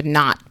 so we should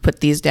not put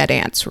these dead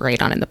ants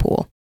right on in the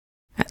pool.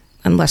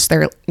 Unless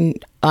they're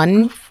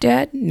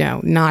undead? No,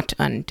 not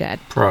undead.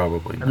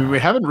 Probably not. I mean, we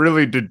haven't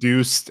really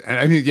deduced.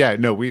 I mean, yeah,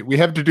 no, we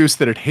have deduced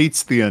that it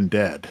hates the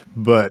undead,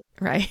 but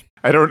Right.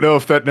 I don't know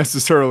if that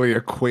necessarily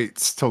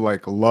equates to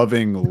like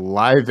loving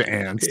live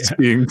ants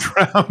being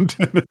drowned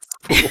in its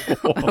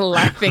pool. A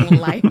laughing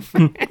life.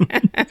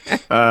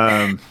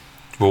 But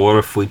what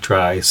if we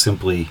try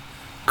simply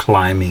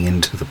climbing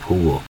into the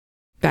pool?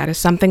 That is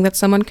something that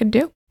someone could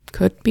do.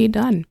 Could be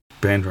done.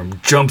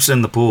 Bandram jumps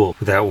in the pool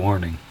without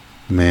warning.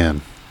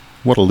 Man,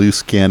 what a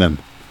loose cannon.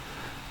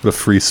 What a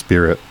free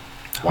spirit.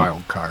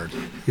 Wild card.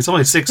 He's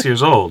only 6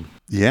 years old.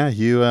 Yeah,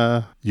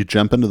 you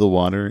jump into the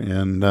water,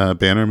 and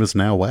Bannerman is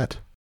now wet.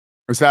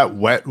 Was that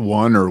wet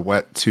 1 or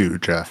wet 2,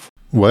 Jeff?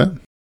 What?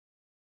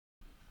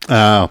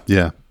 Oh,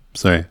 yeah.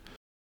 Sorry.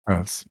 I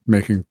was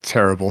making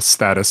terrible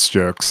status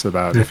jokes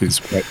about if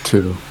he's wet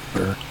 2.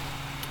 Or...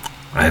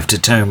 I have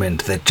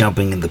determined that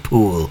jumping in the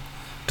pool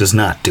does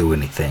not do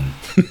anything.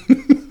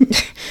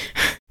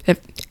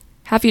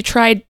 Have you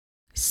tried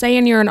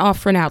saying you're an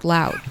offering out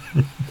loud?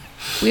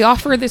 We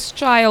offer this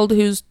child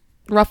who's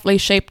roughly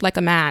shaped like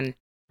a man.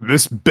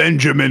 This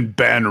Benjamin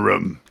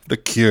Banneram. The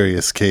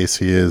curious case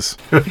he is.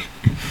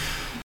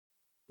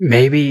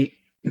 Maybe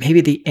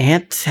the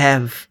ants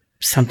have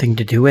something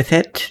to do with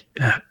it.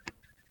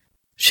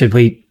 Should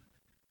we?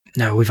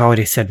 No, we've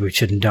already said we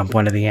shouldn't dump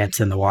one of the ants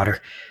in the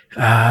water.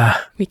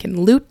 We can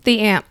loot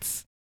the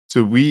ants.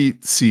 So we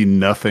see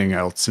nothing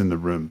else in the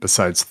room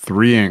besides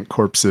 3 ant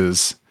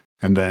corpses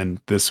and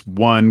then this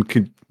one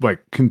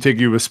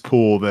contiguous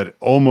pool that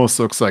almost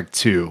looks like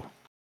 2.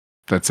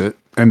 That's it.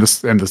 And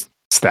the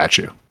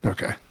statue.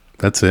 Okay.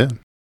 That's it.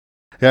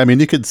 Yeah, I mean,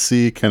 you could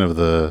see kind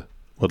of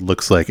what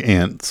looks like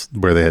ants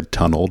where they had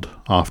tunneled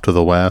off to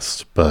the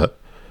west, but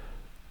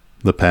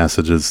the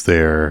passages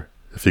there,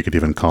 if you could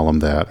even call them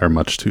that, are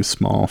much too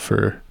small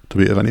to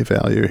be of any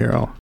value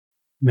here.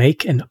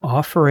 Make an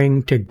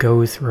offering to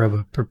go through,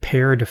 but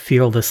prepare to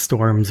feel the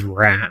storm's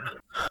wrath.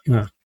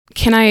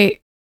 Can I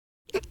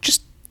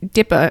just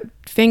dip a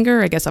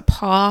finger, I guess a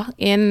paw,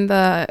 in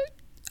the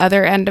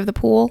other end of the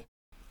pool?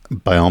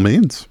 By all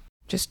means.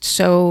 Just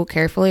so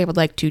carefully. I would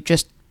like to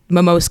just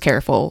most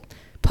careful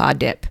paw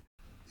dip.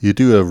 You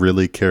do a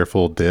really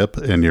careful dip,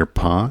 and your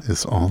paw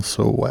is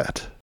also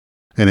wet.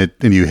 And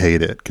you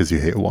hate it because you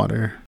hate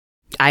water.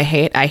 I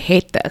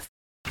hate this.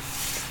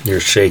 You're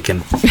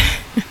shaking.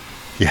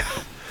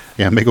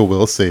 Yeah, make a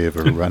will save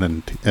or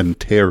run in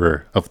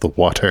terror of the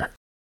water.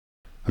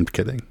 I'm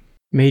kidding.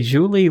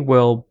 Julie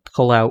will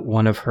pull out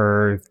one of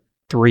her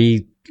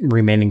 3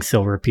 remaining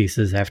silver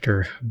pieces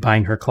after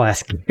buying her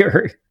class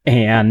gear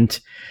and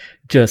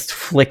just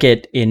flick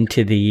it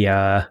into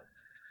the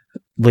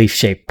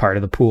leaf-shaped part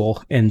of the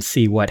pool and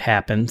see what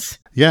happens.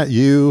 Yeah,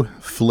 you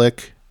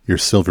flick your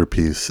silver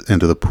piece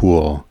into the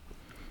pool,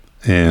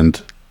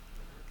 and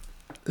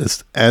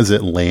as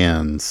it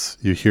lands,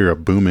 you hear a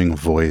booming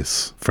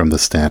voice from the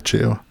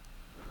statue,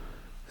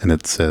 and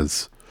it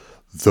says,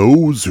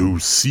 "Those who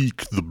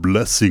seek the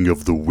blessing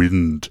of the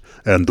wind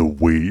and the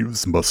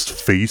waves must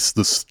face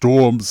the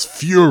storm's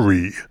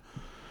fury."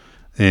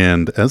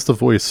 And as the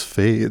voice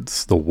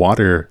fades, the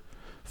water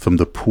from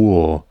the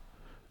pool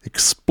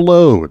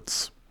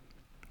explodes,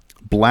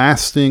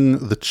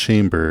 blasting the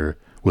chamber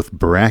with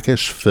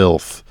brackish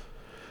filth,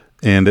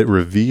 and it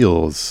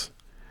reveals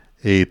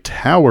a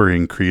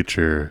towering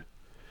creature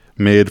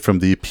made from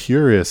the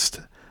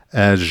purest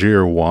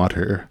azure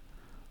water,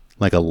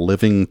 like a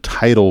living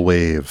tidal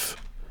wave.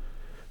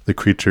 The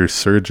creature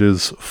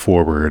surges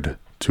forward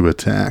to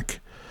attack,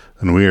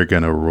 and we are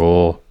going to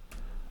roll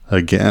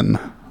again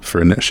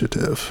for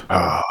initiative.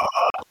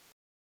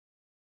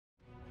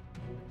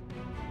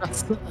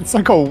 It's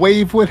like a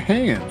wave with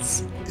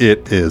hands.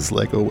 It is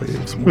like a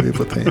wave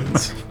with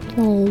hands.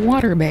 Little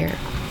water bear.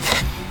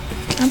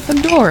 That's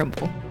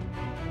adorable.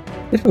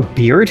 With a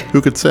beard? Who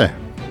could say?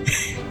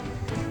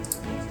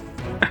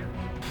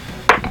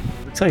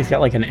 Looks like he's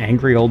got like an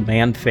angry old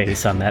man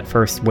face on that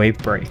first wave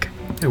break.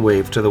 I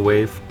wave to the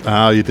wave.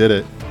 Oh, you did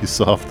it. You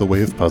solved the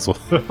wave puzzle.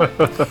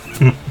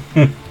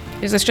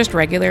 Is this just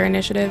regular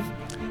initiative?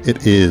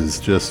 It is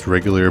just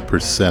regular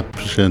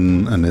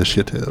perception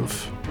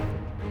initiative.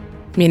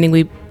 Meaning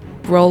we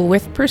roll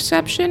with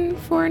perception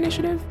for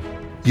initiative?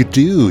 You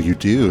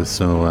do.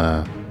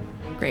 So,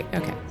 Great,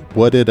 okay.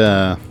 what did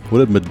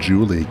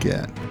Majuli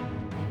get?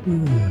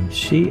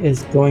 She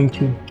is going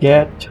to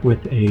get,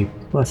 with a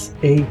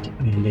 +8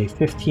 and a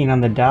 15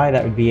 on the die,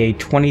 that would be a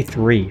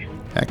 23.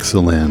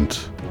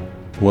 Excellent.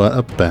 What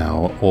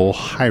about old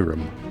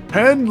Hiram?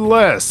 10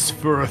 less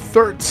for a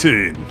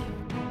 13.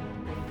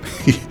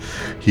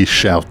 He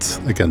shouts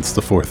against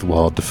the fourth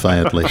wall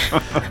defiantly.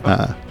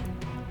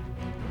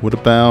 What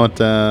about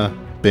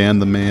Ban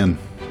the Man?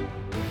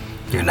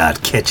 You're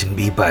not catching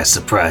me by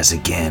surprise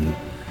again.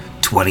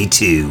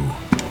 22.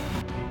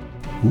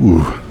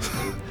 Ooh.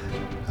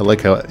 I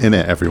like how in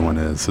it everyone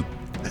is.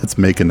 It's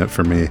making it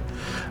for me.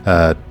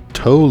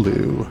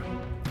 Tolu.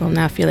 Well,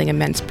 now feeling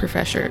immense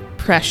pressure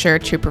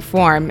to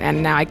perform,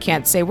 and now I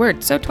can't say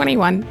words. So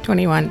 21,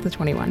 the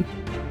 21.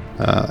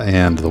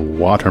 And the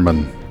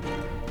Waterman.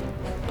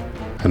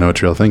 I know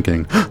what you're all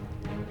thinking.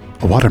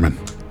 A Waterman.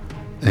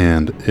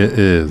 And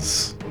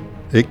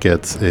it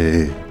gets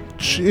a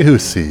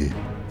juicy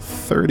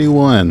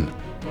 31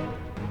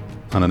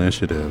 on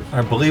initiative.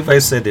 I believe I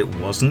said it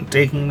wasn't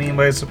taking me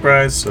by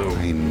surprise, so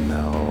I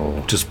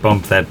know. just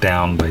bump that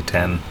down by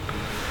 10.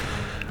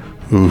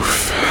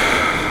 Oof.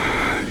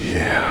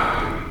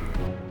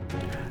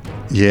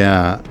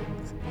 Yeah.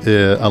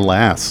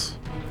 Alas,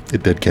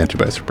 it did catch you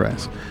by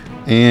surprise.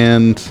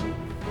 And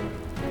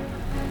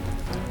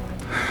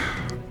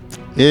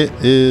it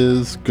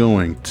is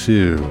going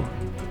to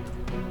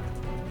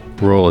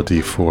roll a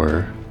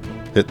d4.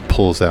 It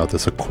pulls out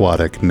this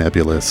aquatic,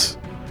 nebulous,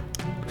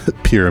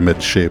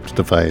 pyramid-shaped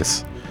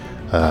device.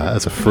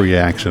 As a free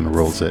action,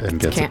 rolls it and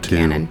gets a 2.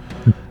 Cannon.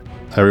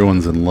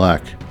 Everyone's in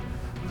luck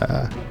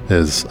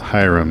as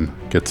Hiram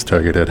gets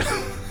targeted.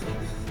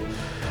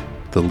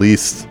 the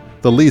least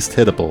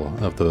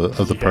hittable of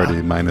the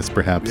party, minus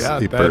perhaps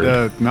a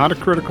bird. Not a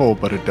critical,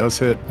 but it does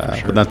hit. For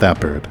sure. But not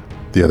that bird.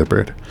 The other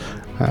bird.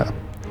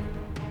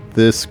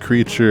 This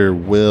creature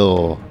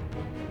will.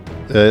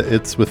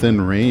 It's within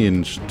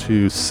range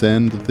to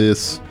send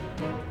this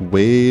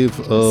wave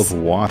of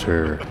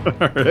water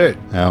All right.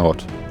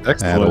 out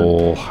Excellent. at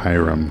old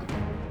Hiram.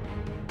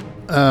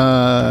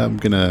 I'm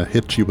gonna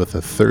hit you with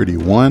a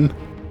 31.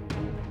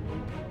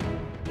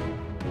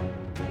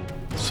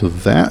 So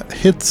that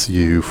hits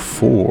you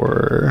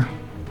for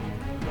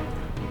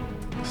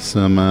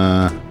some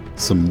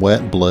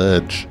wet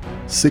bludge.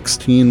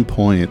 16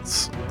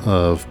 points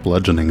of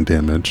bludgeoning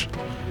damage.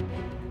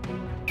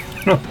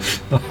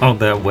 Oh,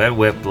 that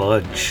wet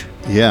bludge.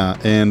 Yeah,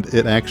 and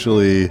it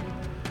actually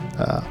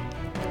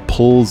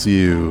pulls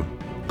you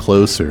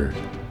closer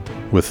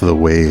with the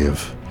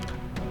wave.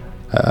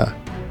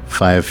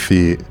 5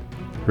 feet,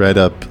 right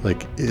up,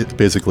 like it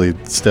basically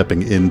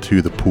stepping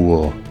into the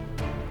pool,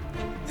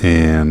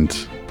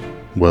 and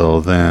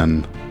will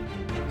then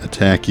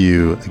attack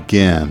you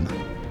again.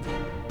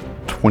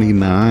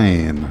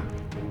 29.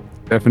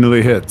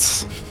 Definitely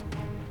hits.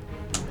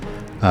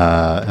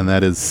 And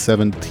that is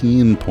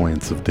 17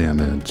 points of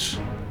damage.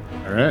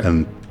 All right.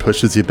 And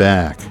pushes you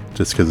back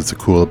just because it's a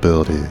cool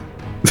ability.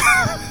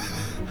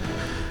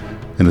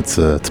 And it's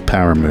a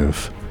power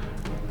move.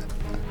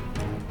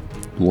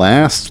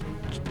 Last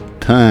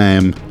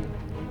time.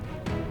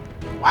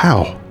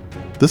 Wow.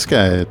 This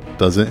guy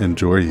doesn't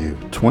enjoy you.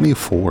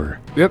 24.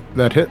 Yep,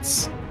 that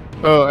hits.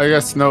 Oh, I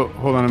guess no.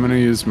 Hold on, I'm going to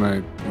use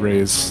my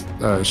raise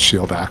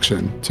shield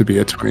action to be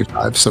a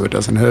 25, so it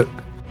doesn't hit.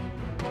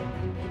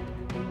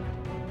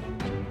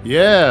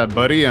 Yeah,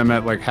 buddy, I'm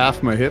at like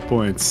half my hit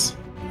points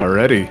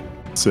already.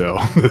 So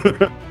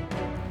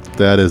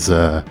That is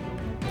a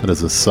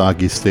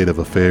soggy state of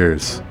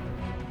affairs.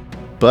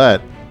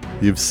 But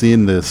you've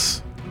seen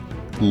this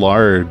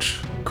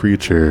large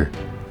creature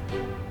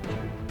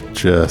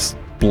just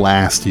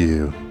blast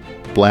the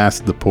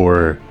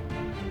poor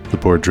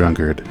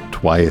drunkard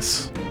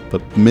twice,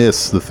 but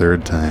miss the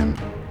third time.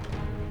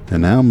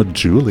 And now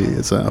Majuli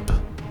is up.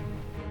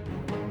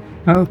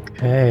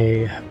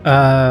 Okay.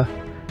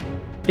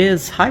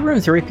 Is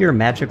Hiram's rapier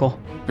magical?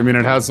 I mean,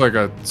 it has like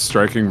a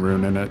striking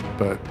rune in it,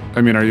 but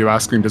I mean, are you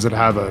asking, does it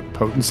have a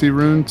potency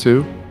rune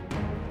too?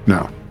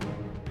 No.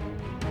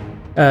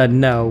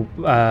 No.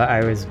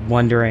 I was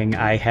wondering.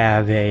 I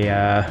have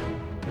a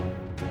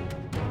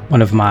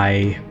one of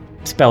my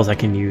spells I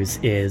can use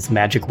is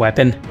magic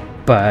weapon,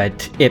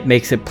 but it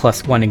makes it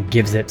 +1 and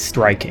gives it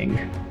striking.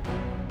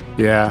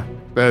 Yeah,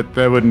 that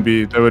wouldn't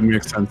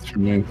make sense for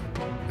me.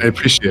 I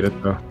appreciate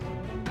it though.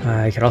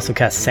 I could also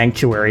cast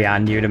Sanctuary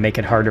on you to make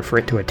it harder for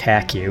it to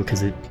attack you,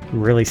 because it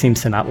really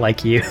seems to not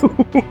like you.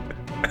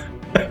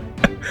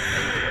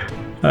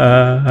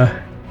 Do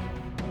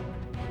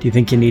you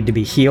think you need to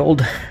be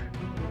healed?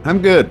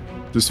 I'm good.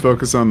 Just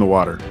focus on the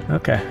water.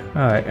 Okay.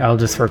 Alright, I'll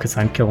just focus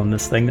on killing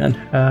this thing then.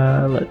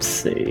 Let's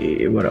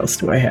see. What else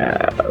do I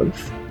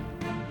have?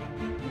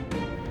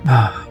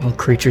 All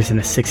creatures in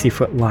a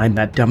 60-foot line.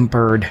 That dumb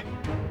bird.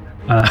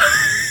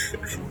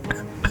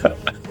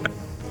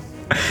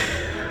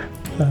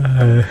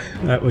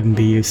 That wouldn't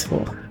be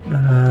useful.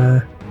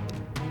 Trying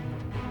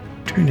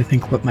to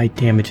think what my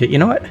damage is. You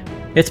know what?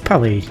 It's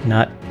probably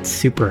not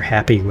super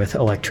happy with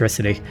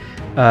electricity.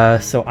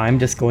 So I'm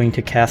just going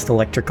to cast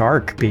Electric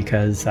Arc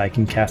because I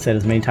can cast it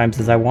as many times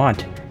as I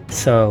want.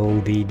 So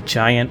the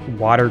giant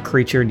water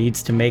creature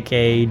needs to make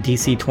a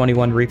DC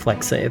 21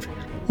 reflex save.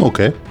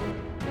 Okay.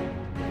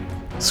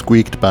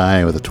 Squeaked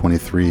by with a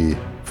 23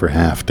 for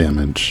half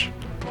damage.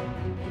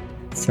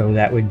 So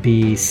that would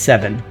be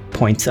 7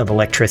 points of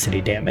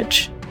electricity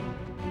damage.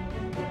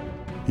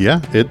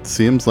 Yeah, it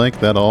seems like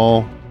that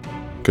all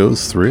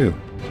goes through.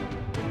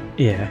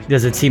 Yeah.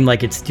 Does it seem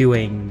like it's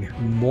doing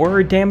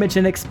more damage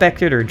than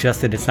expected, or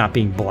just that it's not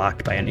being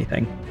blocked by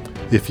anything?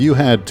 If you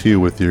had to,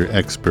 with your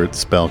expert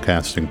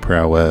spellcasting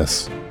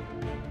prowess,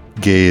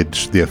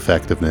 gauge the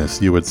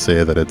effectiveness, you would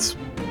say that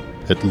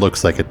it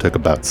looks like it took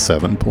about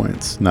 7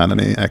 points, not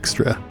any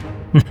extra.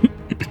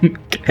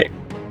 Okay.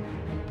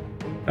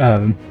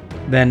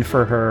 Then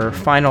for her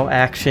final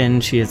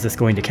action, she is just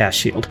going to cast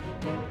Shield.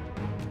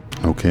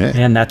 Okay.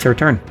 And that's her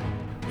turn.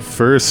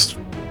 First,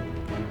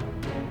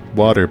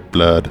 water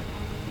blood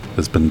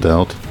has been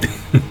dealt.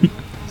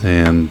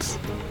 And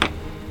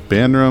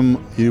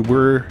Banram, you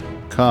were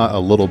caught a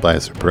little by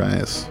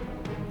surprise.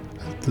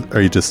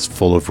 Are you just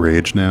full of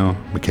rage now,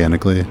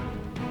 mechanically?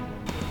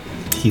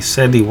 He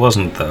said he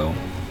wasn't, though.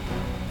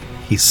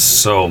 He's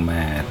so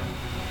mad.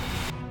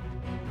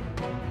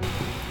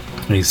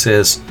 He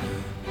says,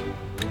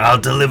 I'll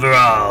deliver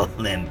all,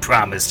 and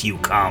promise you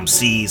calm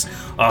seas,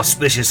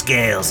 auspicious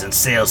gales, and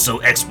sails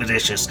so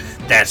expeditious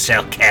that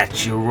shall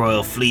catch your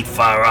royal fleet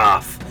far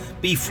off.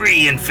 Be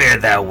free and fare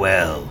thou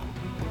well.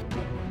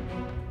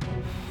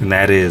 and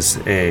that is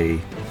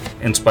a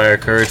Inspire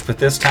Courage, but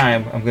this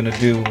time I'm going to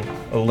do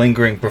a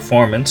Lingering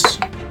Performance.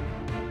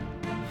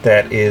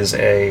 That is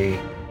a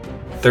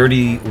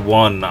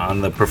 31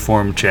 on the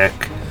Perform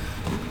check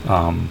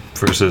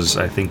versus,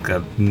 I think,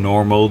 a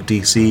normal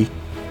DC.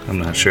 I'm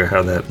not sure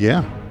how that...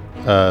 Yeah.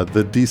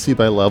 The DC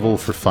by level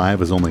for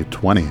 5 is only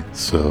 20,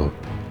 so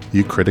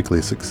you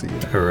critically succeed.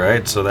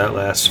 Alright, so that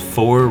lasts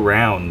 4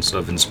 rounds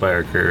of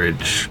Inspire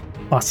Courage.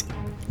 Awesome.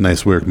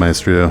 Nice work,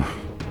 Maestro.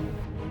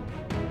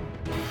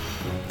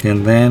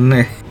 And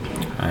then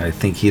I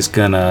think he's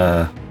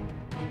gonna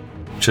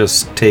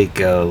just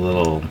take a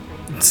little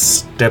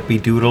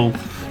steppy doodle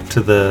to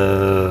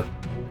the...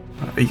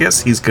 I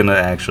guess he's gonna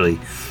actually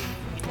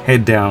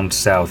head down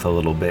south a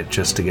little bit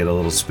just to get a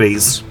little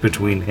space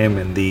between him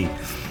and the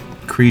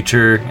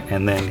creature,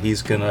 and then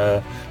he's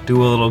gonna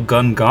do a little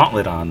gun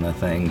gauntlet on the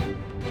thing.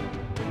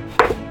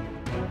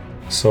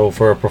 So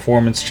for a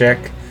performance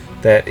check,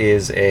 that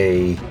is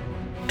a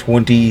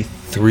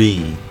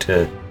 23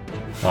 to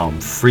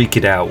freak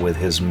it out with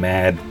his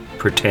mad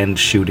pretend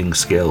shooting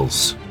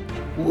skills.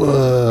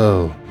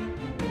 Whoa.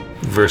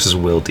 Versus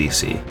Will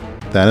DC.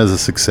 That is a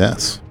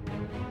success.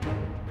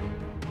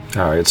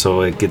 Alright,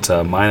 so it gets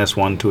a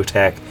 -1 to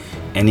attack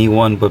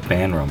anyone but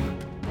Banram.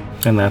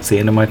 And that's the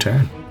end of my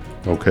turn.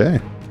 Okay.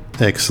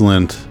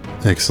 Excellent.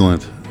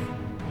 Excellent.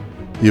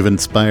 You've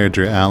inspired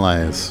your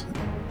allies,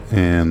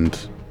 and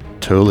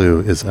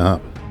Tolu is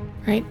up.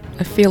 Right?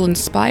 I feel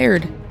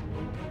inspired.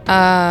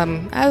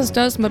 As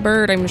does my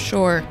bird, I'm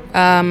sure.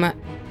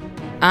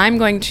 I'm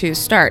going to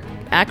start.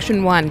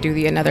 Action 1, do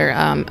another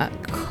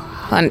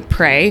hunt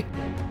prey,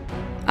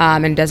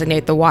 and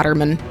designate the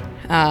waterman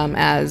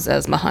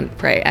as my hunt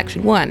prey.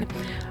 Action 1.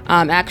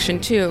 Action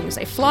 2,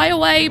 say, fly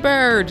away,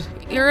 bird!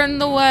 You're in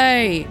the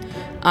way!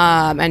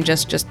 And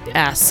just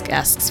ask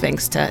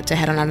Sphinx to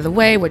head on out of the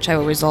way, which I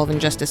will resolve in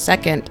just a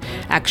second.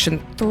 Action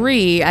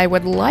 3, I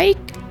would like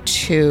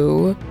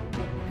to...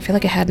 I feel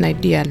like I had an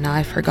idea, now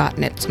I've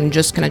forgotten it, so I'm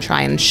just gonna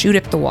try and shoot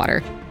at the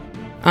water.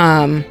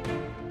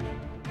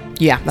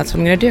 Yeah, that's what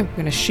I'm gonna do. I'm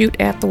gonna shoot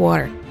at the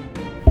water.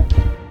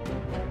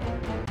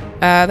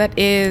 That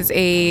is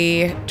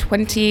a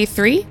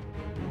 23.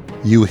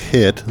 You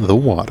hit the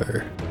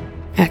water.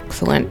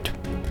 Excellent.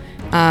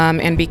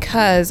 And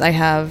because I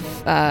have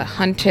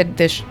hunted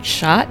this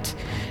shot,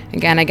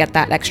 again, I get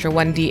that extra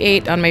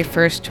 1d8 on my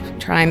first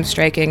time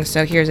striking,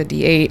 so here's a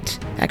d8.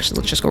 Actually,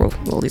 let's just go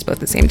roll these both at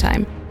the same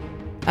time.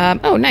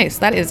 Oh, nice.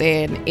 That is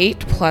an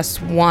 8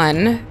 plus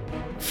 1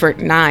 for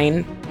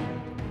 9.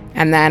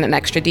 And then an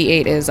extra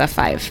d8 is a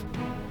 5.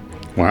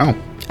 Wow.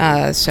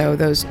 So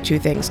those two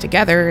things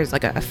together is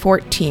like a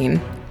 14.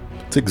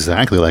 It's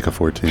exactly like a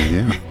 14,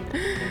 yeah.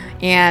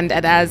 And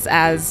as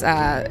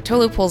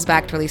Tolu pulls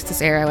back to release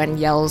this arrow and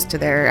yells to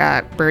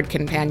their bird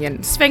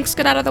companion, Sphinx,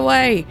 get out of the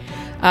way!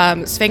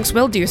 Sphinx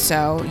will do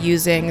so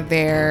using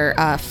their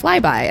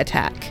flyby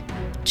attack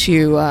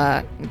to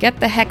get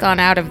the heck on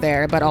out of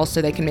there, but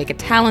also they can make a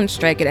talon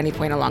strike at any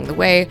point along the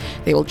way.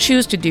 They will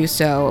choose to do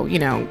so,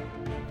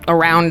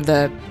 around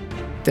the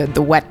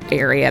wet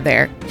area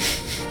there.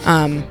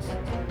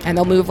 And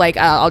they'll move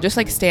I'll just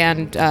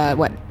stand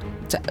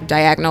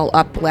diagonal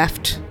up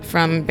left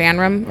from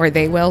Banram, or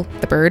they will,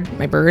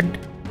 my bird.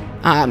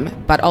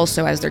 But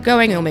also as they're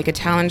going, they'll make a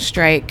talon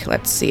strike.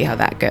 Let's see how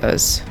that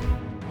goes.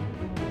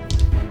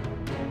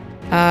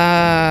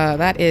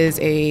 That is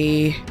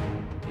a...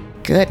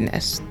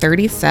 Goodness,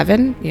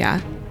 37?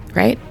 Yeah,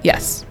 right?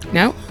 Yes.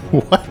 No?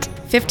 What?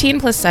 15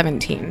 plus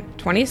 17.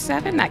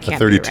 27? That can't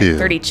 32. be right.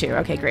 32.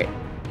 Okay, great.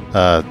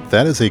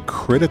 That is a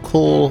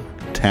critical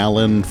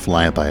talon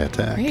flyby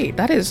attack. Great.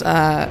 That is,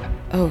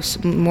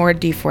 some more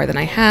d4 than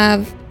I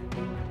have.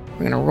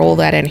 We're going to roll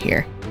that in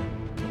here.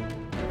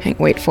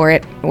 Wait for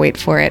it.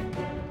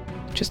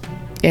 Just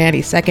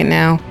any second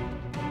now.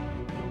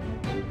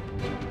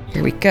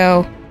 Here we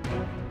go.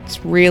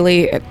 It's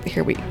really,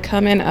 here we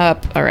coming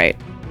up. All right.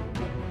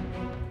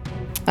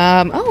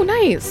 Oh,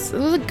 nice. It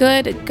was a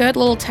good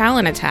little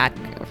talon attack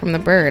from the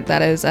bird.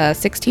 That is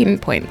 16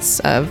 points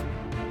of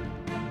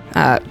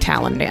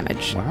talon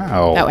damage.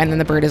 Wow. Oh, and then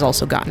the bird is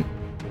also gone.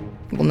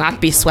 Will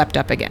not be swept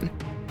up again.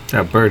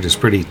 That bird is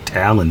pretty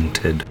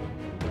talented.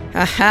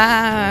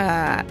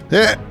 Aha!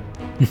 Eh.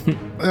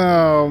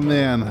 Oh,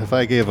 man. If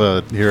I gave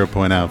a hero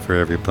point out for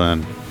every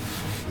pun,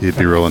 you'd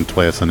be rolling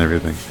twice on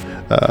everything.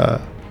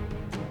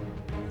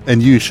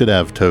 And you should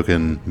have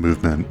token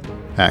movement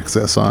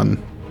access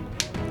on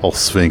all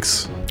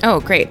Sphinx. Oh,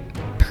 great.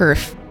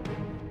 Perf.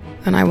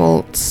 And I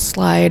will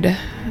slide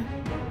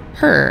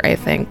her, I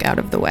think, out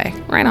of the way.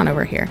 Right on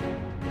over here.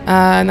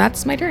 And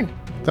that's my turn.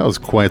 That was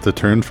quite the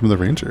turn from the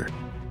ranger.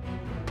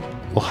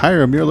 Well,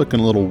 Hiram, you're looking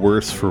a little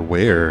worse for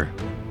wear.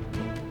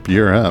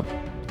 You're up.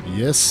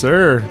 Yes,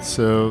 sir.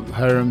 So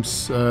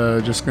Hiram's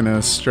just going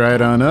to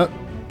stride on up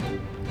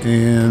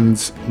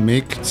and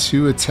make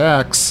 2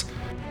 attacks.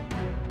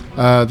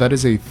 That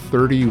is a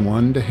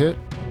 31 to hit.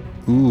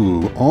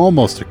 Ooh,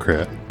 almost a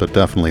crit, but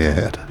definitely a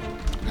hit.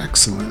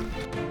 Excellent.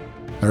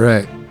 All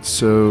right.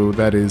 So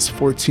that is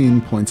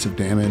 14 points of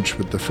damage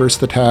with the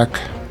first attack.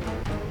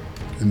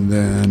 And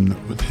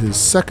then with his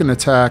second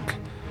attack,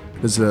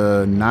 is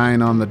a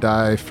 9 on the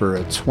die for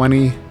a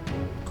 20.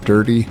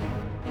 Dirty.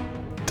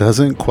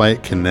 Doesn't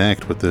quite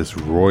connect with this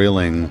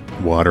roiling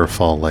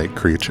waterfall-like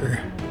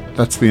creature.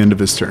 That's the end of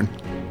his turn.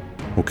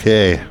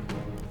 Okay.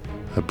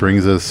 That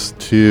brings us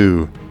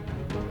to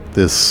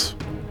this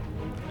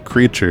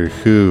creature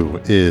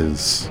who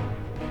is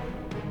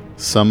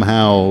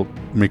somehow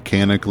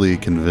mechanically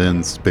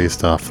convinced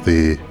based off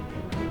the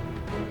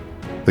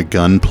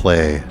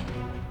gunplay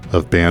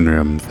of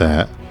Banram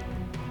that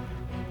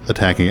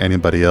attacking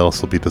anybody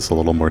else will be just a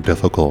little more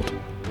difficult.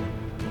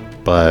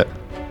 But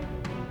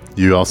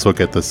you also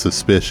get the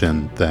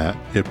suspicion that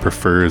it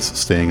prefers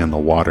staying in the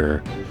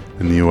water,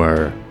 and you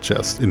are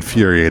just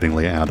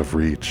infuriatingly out of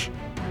reach.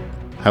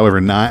 However,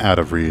 not out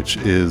of reach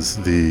is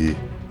the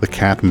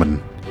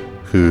Catman,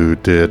 who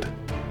did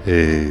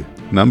a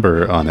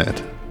number on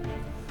it.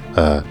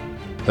 A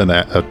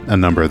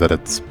number that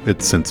it's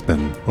since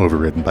been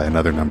overridden by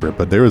another number,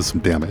 but there was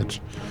some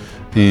damage.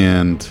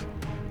 And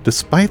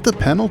despite the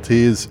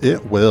penalties,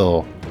 it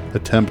will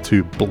attempt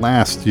to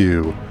blast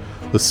you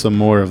with some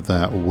more of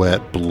that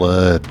wet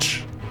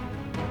bludge.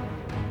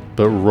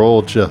 But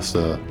roll just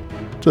an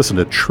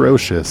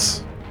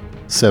atrocious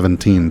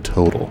 17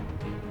 total.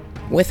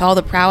 With all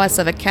the prowess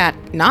of a cat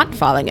not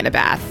falling in a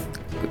bath,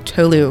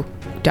 Tolu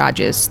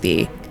dodges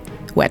the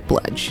wet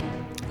bludge.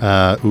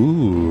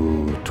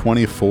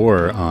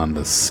 24 on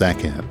the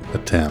second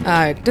attempt.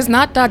 Does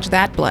not dodge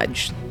that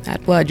bludge.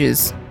 That bludge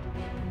is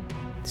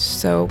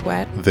so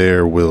wet.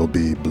 There will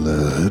be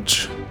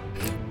bludge.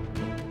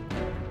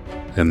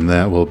 And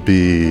that will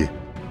be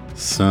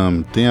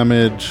some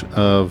damage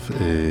of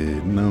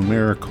a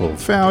numerical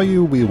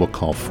value we will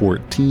call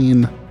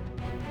 14.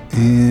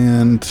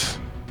 And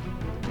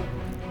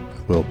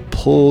we'll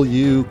pull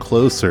you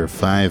closer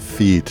 5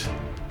 feet.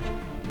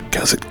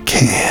 Because it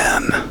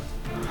can.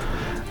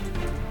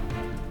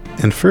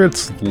 And for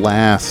its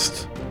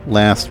last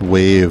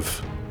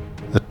wave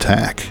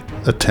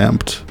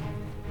attempt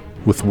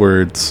with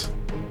words,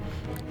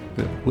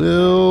 it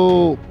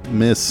will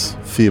miss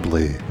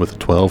feebly with a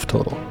 12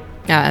 total.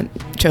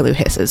 Tolu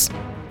hisses.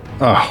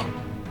 Oh,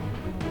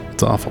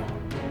 it's awful.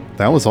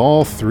 That was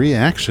all 3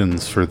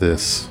 actions for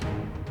this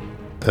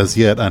as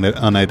yet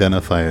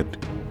unidentified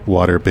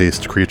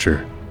water-based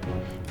creature,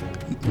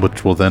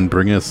 which will then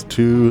bring us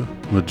to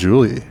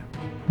Majuli.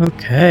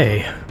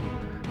 Okay.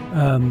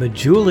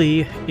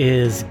 Majuli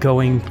is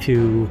going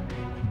to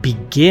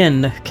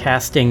begin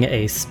casting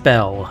a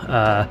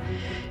spell.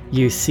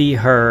 You see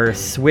her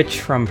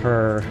switch from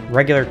her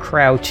regular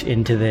crouch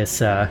into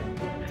this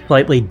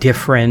slightly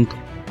different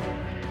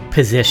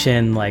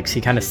position. Like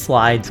she kind of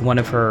slides one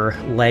of her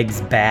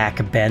legs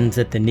back, bends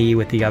at the knee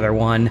with the other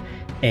one,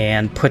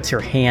 and puts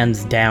her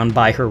hands down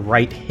by her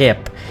right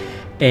hip.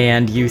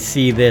 And you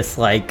see this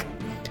like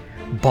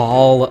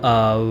ball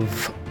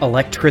of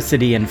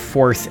electricity and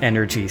force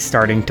energy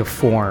starting to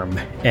form,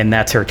 and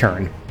that's her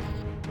turn.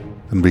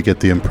 And we get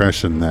the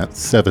impression that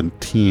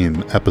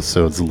 17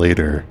 episodes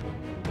later,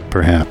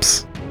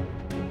 perhaps,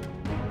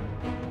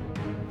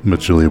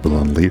 Majuli will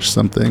unleash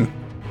something.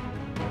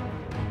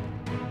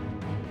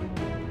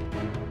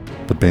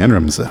 But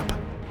Banram's up.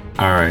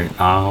 Alright,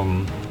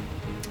 how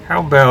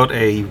about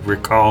a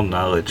recall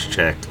knowledge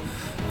check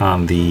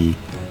on the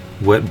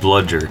wet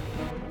bludger?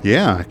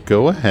 Yeah,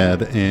 go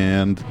ahead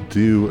and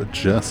do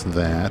just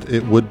that.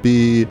 It would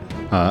be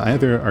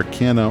either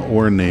Arcana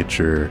or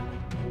Nature,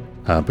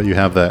 but you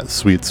have that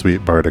sweet,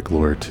 sweet Bardic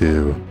lore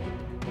too.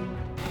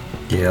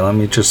 Yeah, let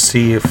me just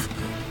see if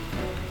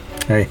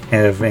I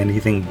have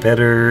anything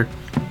better.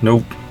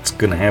 Nope, it's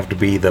gonna have to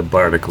be the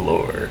Bardic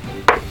lore.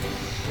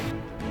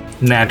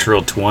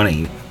 Natural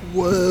 20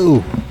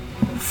 Whoa!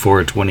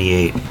 for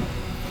 28.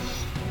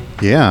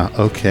 Yeah,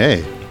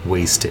 okay.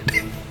 Wasted.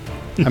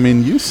 I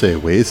mean, you say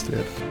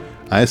wasted.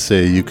 I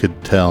say you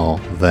could tell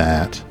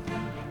that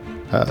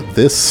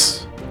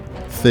this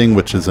thing,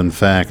 which is in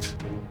fact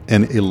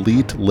an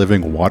elite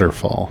living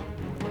waterfall,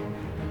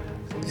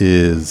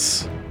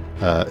 is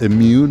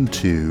immune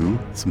to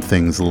some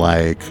things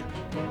like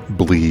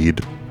bleed,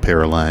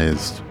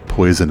 paralyzed,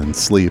 poison, and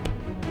sleep,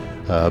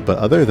 But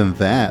other than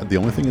that, the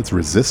only thing it's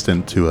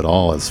resistant to at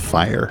all is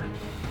fire.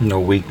 No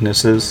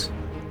weaknesses.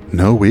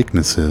 No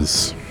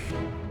weaknesses.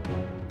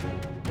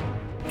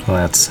 Well,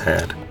 that's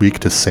sad. Weak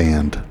to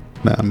sand.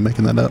 Nah, I'm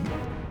making that up.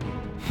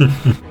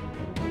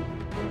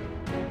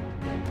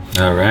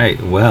 All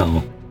right,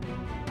 well,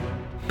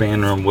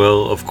 Banram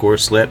will, of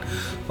course, let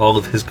all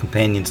of his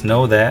companions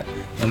know that,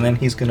 and then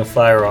he's going to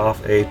fire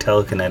off a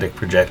telekinetic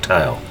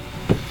projectile.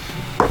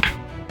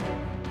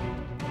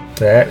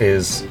 That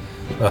is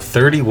a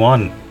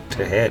 31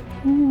 to hit.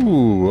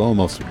 Ooh,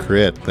 almost a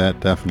crit.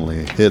 That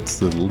definitely hits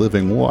the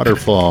living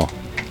waterfall.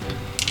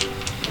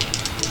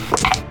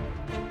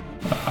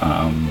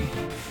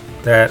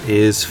 That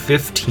is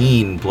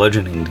 15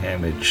 bludgeoning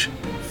damage.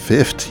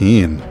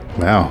 15.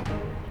 Wow.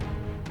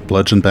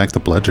 Bludgeon back to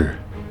bludger.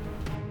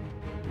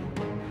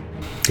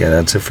 Yeah,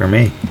 that's it for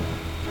me.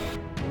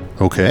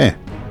 Okay.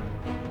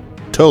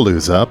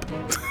 Tolu's up.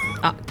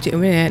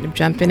 Doing it. I'm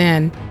jumping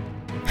in.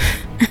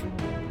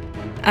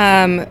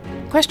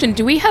 Question,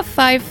 do we have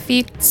 5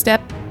 feet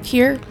step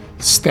here?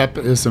 Step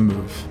is a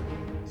move.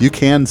 You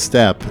can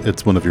step.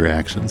 It's one of your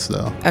actions,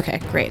 though. Okay,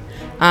 great.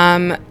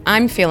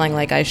 I'm feeling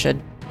like I should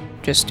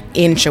just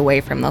inch away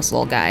from this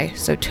little guy.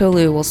 So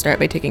Tolu will start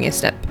by taking a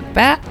step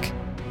back.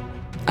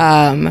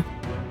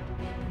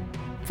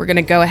 We're going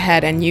to go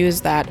ahead and use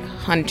that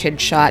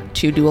hunted shot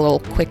to do a little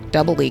quick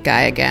double-y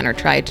guy again, or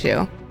try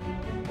to.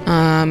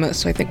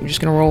 So I think I'm just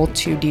going to roll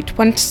 2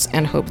 d20s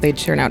and hope they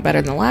turn out better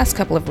than the last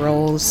couple of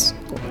rolls.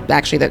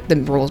 Actually, the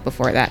rolls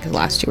before that, because the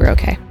last 2 were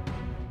okay.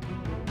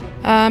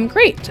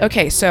 Great.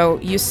 Okay, so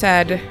you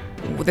said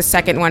the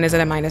second one is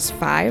at a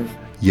 -5?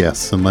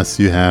 Yes, unless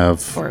you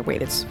have... Or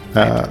wait, it's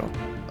 5 total.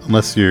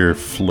 Unless you're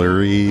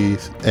flurry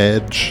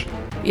edge.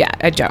 Yeah,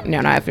 I don't. No,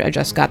 I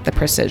just got the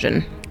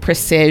precision.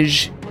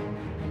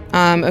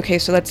 Okay,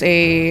 so let's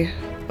say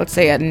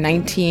a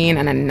 19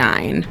 and a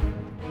 9.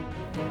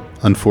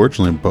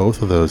 Unfortunately,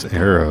 both of those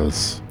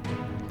arrows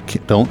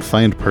don't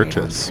find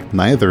purchase.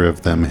 Neither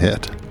of them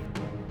hit.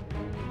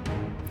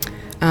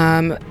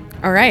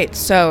 All right,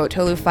 so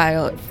Tolu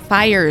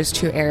fires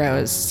 2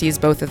 arrows, sees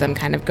both of them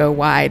kind of go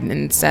wide,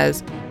 and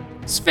says,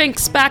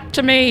 "Sphinx, back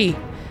to me!"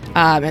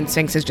 And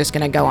Sphinx is just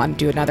going to go on,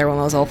 do another one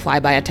of those little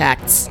flyby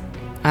attacks.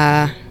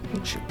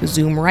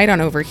 Zoom right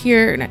on over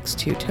here next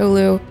to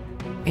Tolu.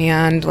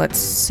 And let's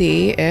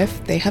see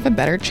if they have a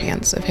better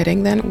chance of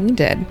hitting than we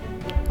did.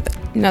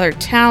 Another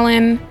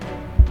Talon.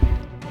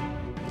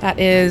 That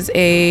is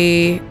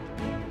a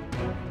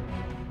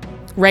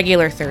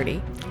regular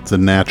 30. It's a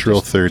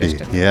natural 30.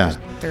 Just a yeah.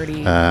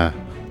 30.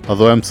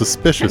 Although I'm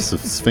suspicious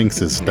of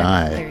Sphinx's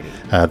die.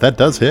 That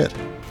does hit.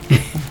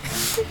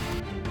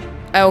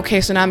 Okay,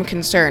 so now I'm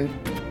concerned.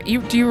 Do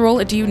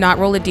you not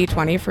roll a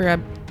d20 for a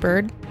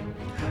bird?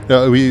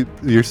 No,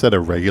 you said a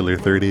regular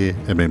 30.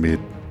 It made me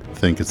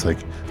think it's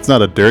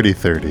not a dirty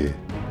 30.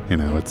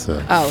 It's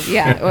a... Oh,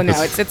 yeah. Oh, no,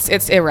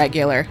 it's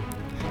irregular.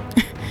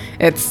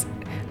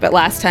 But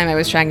last time I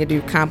was trying to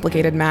do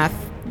complicated math,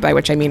 by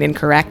which I mean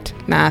incorrect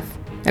math,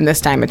 and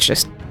this time it's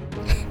just,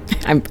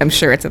 I'm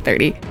sure it's a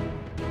 30. But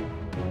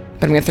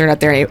I'm going to throw it out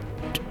there.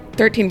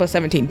 13 plus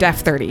 17, def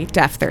 30.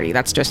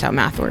 That's just how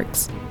math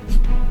works.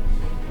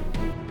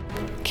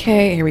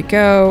 Okay, here we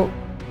go.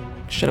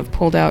 Should have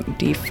pulled out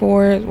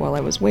d4 while I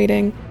was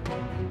waiting.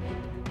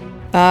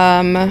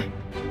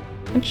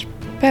 Much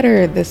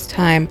better this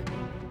time.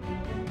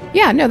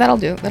 Yeah, no, that'll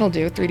do.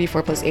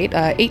 3d4 plus 8.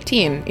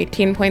 18.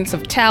 18 points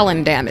of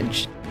Talon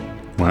damage.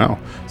 Wow.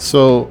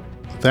 So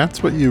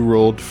that's what you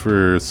rolled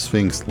for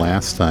Sphinx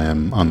last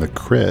time on the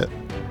crit.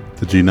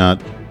 Did you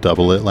not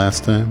double it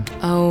last time?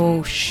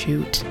 Oh,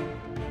 shoot.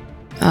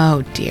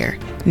 Oh, dear.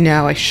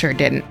 No, I sure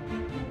didn't.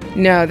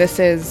 No, this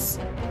is...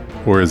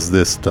 Or is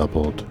this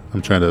doubled?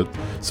 I'm trying to...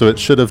 So it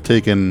should have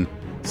taken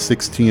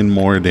 16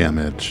 more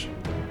damage.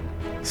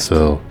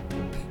 So...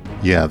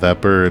 Yeah, that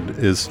bird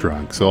is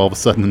strong. So all of a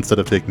sudden, instead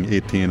of taking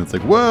 18, it's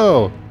like,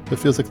 whoa! It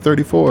feels like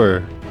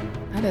 34.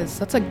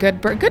 That's a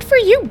good bird. Good for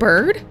you,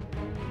 bird!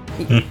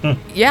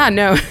 Yeah,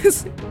 no.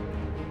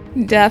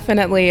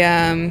 Definitely,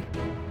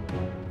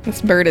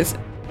 this bird is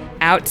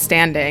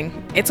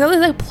outstanding. It's only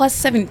like plus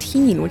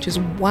 17, which is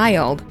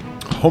wild.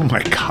 Oh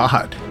my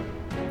god.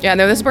 Yeah,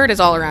 no, this bird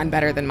is all around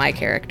better than my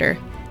character.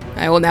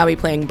 I will now be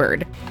playing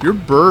bird. Your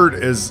bird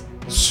is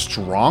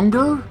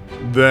stronger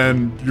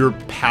than your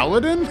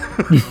paladin?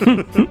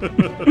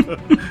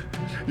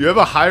 You have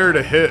a higher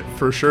to hit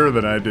for sure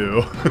than I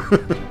do.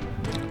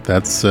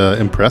 That's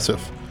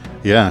impressive.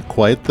 Yeah,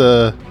 quite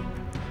the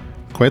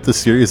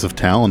series of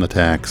Talon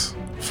attacks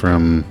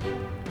from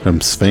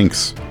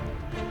Sphinx.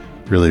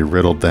 Really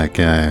riddled that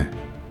guy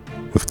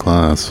with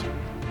claws.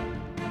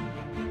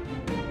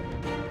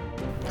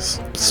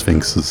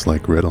 Sphinx is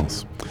like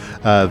riddles.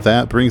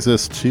 That brings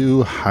us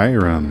to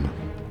Hiram.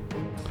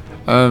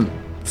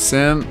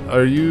 Sam,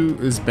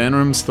 is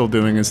Banram still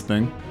doing his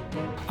thing?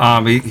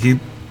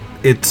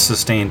 It's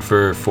sustained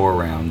for 4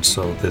 rounds,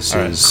 so this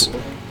is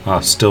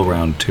cool. Still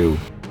round 2.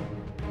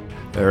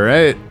 All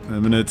right, I'm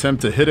going to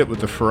attempt to hit it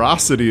with the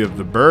ferocity of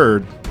the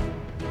bird.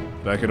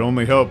 That could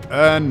only help.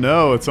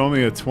 No, it's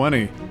only a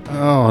 20.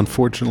 Oh,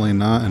 unfortunately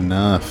not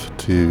enough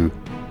to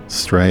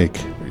strike.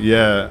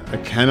 Yeah, I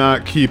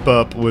cannot keep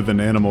up with an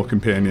animal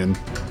companion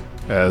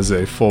as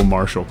a full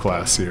martial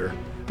class here.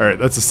 All right,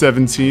 that's a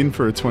 17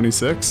 for a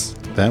 26.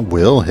 That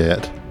will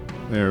hit.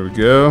 There we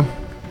go.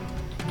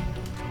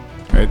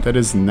 All right, that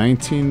is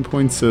 19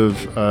 points of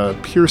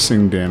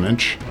piercing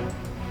damage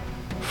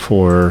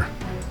for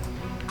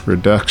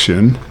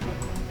reduction.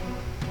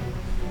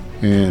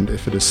 And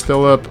if it is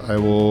still up, I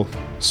will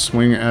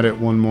swing at it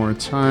one more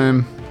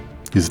time.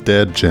 He's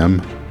dead,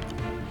 Jim.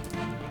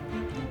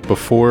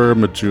 Before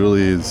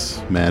Majuli's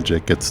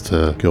magic gets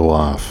to go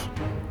off,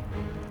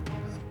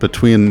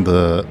 between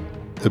the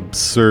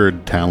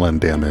absurd talon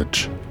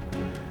damage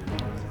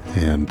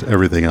and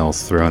everything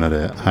else thrown at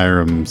it,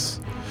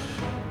 Hiram's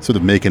sort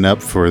of making up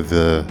for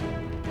the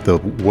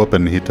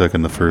whooping he took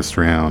in the first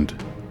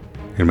round.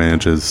 He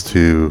manages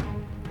to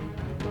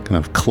kind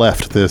of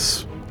cleft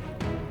this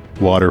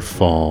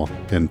waterfall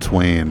in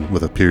twain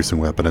with a piercing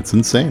weapon. It's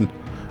insane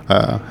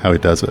how he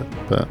does it,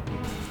 but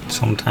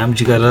Sometimes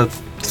you gotta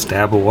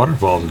stab a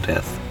waterfall to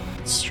death.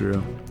 It's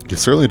true. you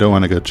certainly don't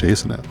want to go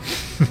chasing it.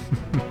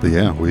 But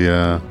yeah, we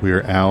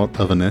are out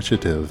of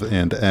initiative,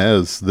 and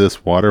as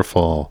this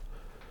waterfall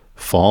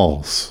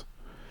falls,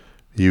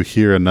 you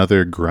hear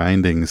another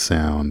grinding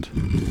sound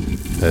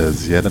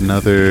as yet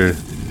another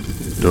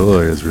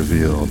door is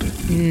revealed.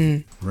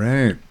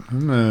 Right.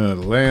 I'm gonna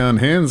lay on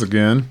hands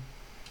again.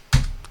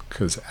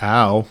 Cause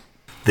ow.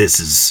 This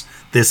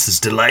is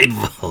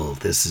delightful.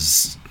 This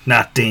is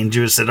not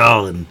dangerous at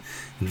all and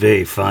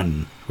very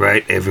fun,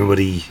 right?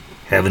 Everybody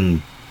having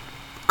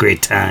a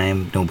great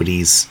time.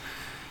 Nobody's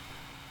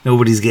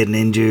getting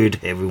injured.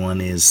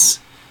 Everyone is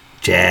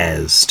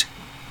jazzed.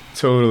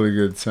 Totally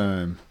good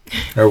time.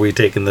 Are we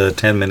taking the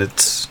 10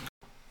 minutes?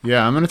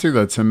 Yeah, I'm gonna take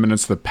that 10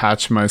 minutes to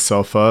patch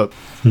myself up.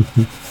 All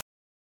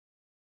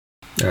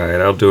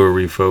right, I'll do a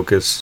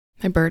refocus.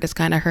 My bird is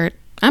kind of hurt.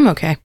 I'm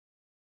okay.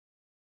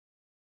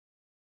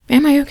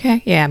 Am I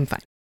okay? Yeah, I'm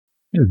fine.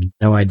 I have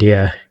no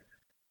idea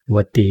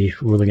what the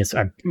ruling is.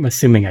 I'm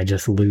assuming I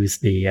just lose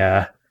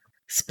the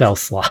spell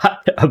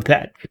slot of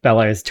that spell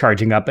I was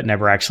charging up but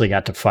never actually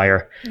got to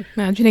fire.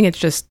 Imagining it's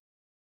just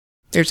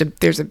there's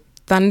a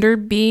thunder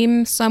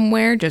beam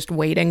somewhere just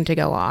waiting to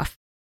go off.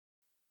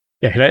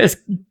 Yeah, can I just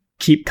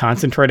keep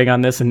concentrating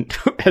on this and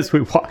as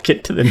we walk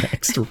into the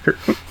next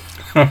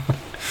room?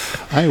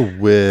 I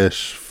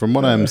wish, from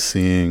what I'm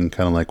seeing,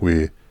 kind of like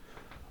we're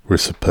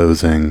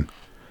supposing.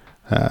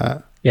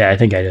 Yeah, I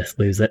think I just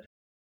lose it.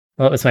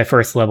 Well, it was my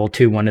first level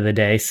 2 one of the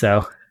day,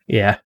 so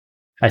yeah.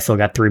 I still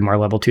got 3 more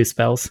level 2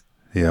 spells.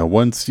 Yeah,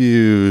 once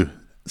you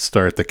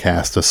start to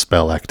cast a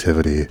spell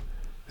activity,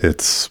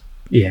 it's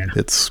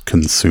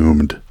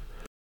consumed.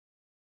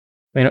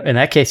 In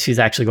that case, she's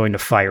actually going to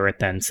fire it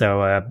then.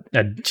 So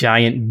a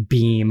giant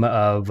beam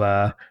of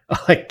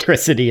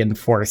electricity and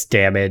force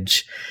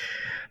damage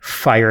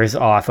fires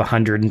off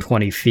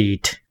 120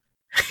 feet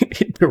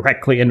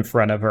directly in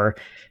front of her.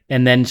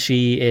 And then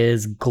she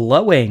is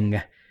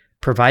glowing,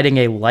 providing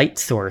a light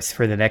source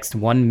for the next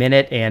 1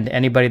 minute. And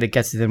anybody that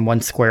gets within 1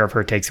 square of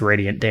her takes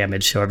radiant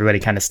damage. So everybody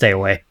kind of stay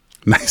away.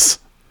 Nice.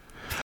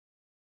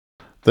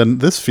 Then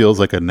this feels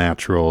like a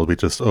natural, we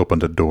just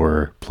opened a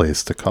door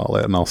place to call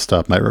it, and I'll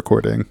stop my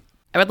recording.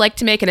 I would like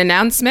to make an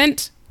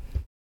announcement.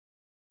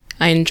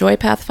 I enjoy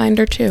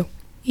Pathfinder 2.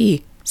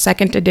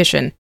 2nd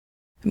edition.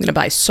 I'm going to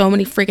buy so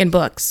many freaking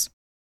books.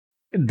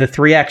 The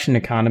 3-action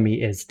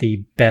economy is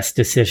the best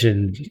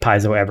decision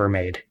Paizo ever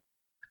made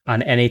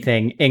on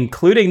anything,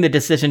 including the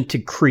decision to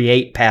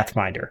create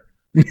Pathfinder.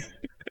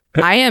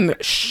 I am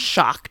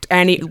shocked.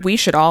 And we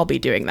should all be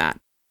doing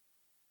that.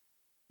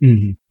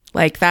 Mm-hmm.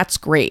 Like, that's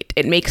great.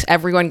 It makes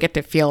everyone get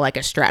to feel like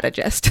a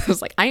strategist. I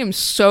was like, I am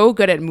so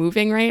good at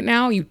moving right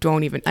now. I'm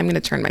going to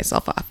turn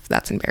myself off.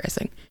 That's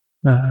embarrassing.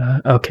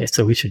 Okay,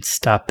 so we should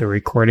stop the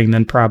recording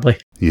then, probably.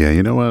 Yeah,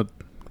 you know what?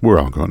 We're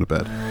all going to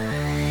bed.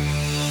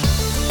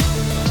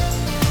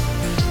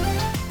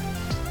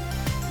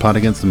 Pod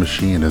Against the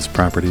Machine is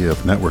property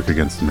of Network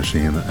Against the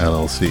Machine,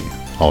 LLC.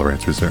 All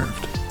rights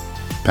reserved.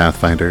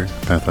 Pathfinder,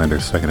 Pathfinder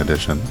 2nd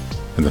Edition,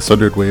 and the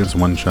Sundered Waves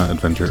one-shot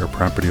adventure are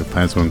property of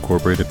Paizo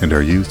Incorporated and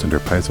are used under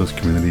Paizo's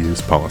community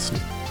use policy.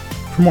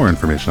 For more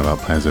information about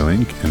Paizo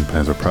Inc. and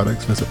Paizo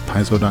products, visit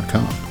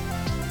paizo.com.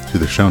 See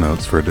the show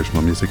notes for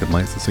additional music and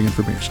licensing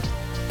information.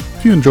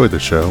 If you enjoyed the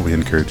show, we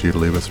encourage you to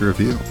leave us a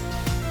review.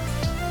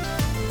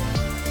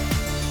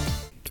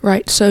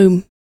 Right,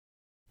 so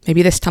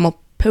maybe this time I'll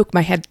poke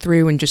my head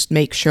through and just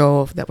make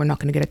sure that we're not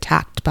going to get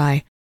attacked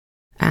by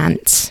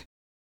ants.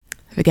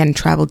 I've again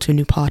traveled to a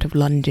new part of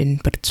London,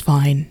 but it's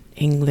fine.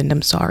 England,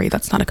 I'm sorry,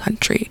 that's not a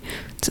country.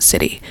 It's a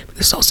city, but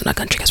it's also not a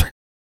country because we're...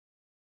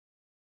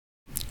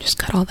 Just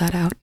cut all that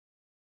out.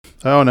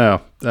 Oh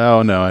no,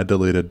 I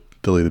deleted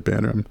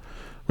Bannerham,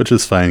 which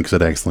is fine because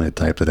I accidentally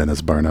typed it in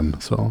as Barnum,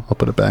 so I'll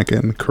put it back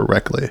in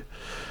correctly.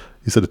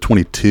 You said a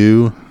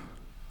 22?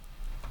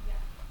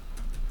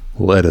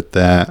 We'll edit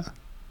that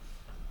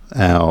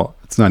out.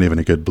 It's not even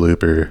a good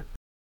blooper.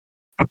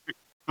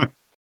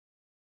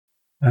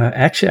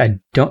 Actually, I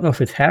don't know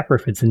if it's half or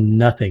if it's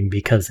nothing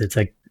because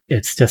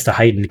it's just a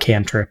heightened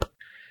cantrip.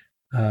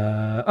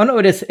 Oh no,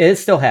 it is. It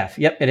is still half.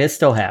 Yep, it is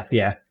still half.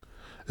 Yeah.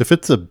 If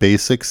it's a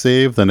basic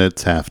save, then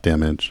it's half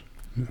damage.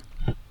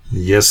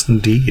 Yes,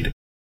 indeed.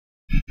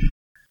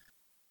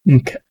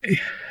 Okay.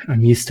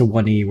 I'm used to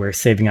 1E where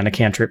saving on a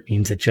cantrip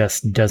means it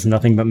just does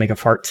nothing but make a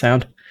fart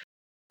sound.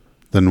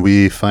 Then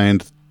we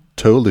find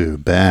Tolu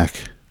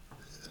back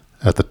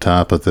at the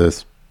top of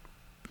this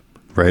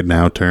right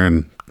now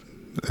turn.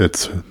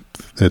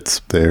 It's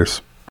theirs.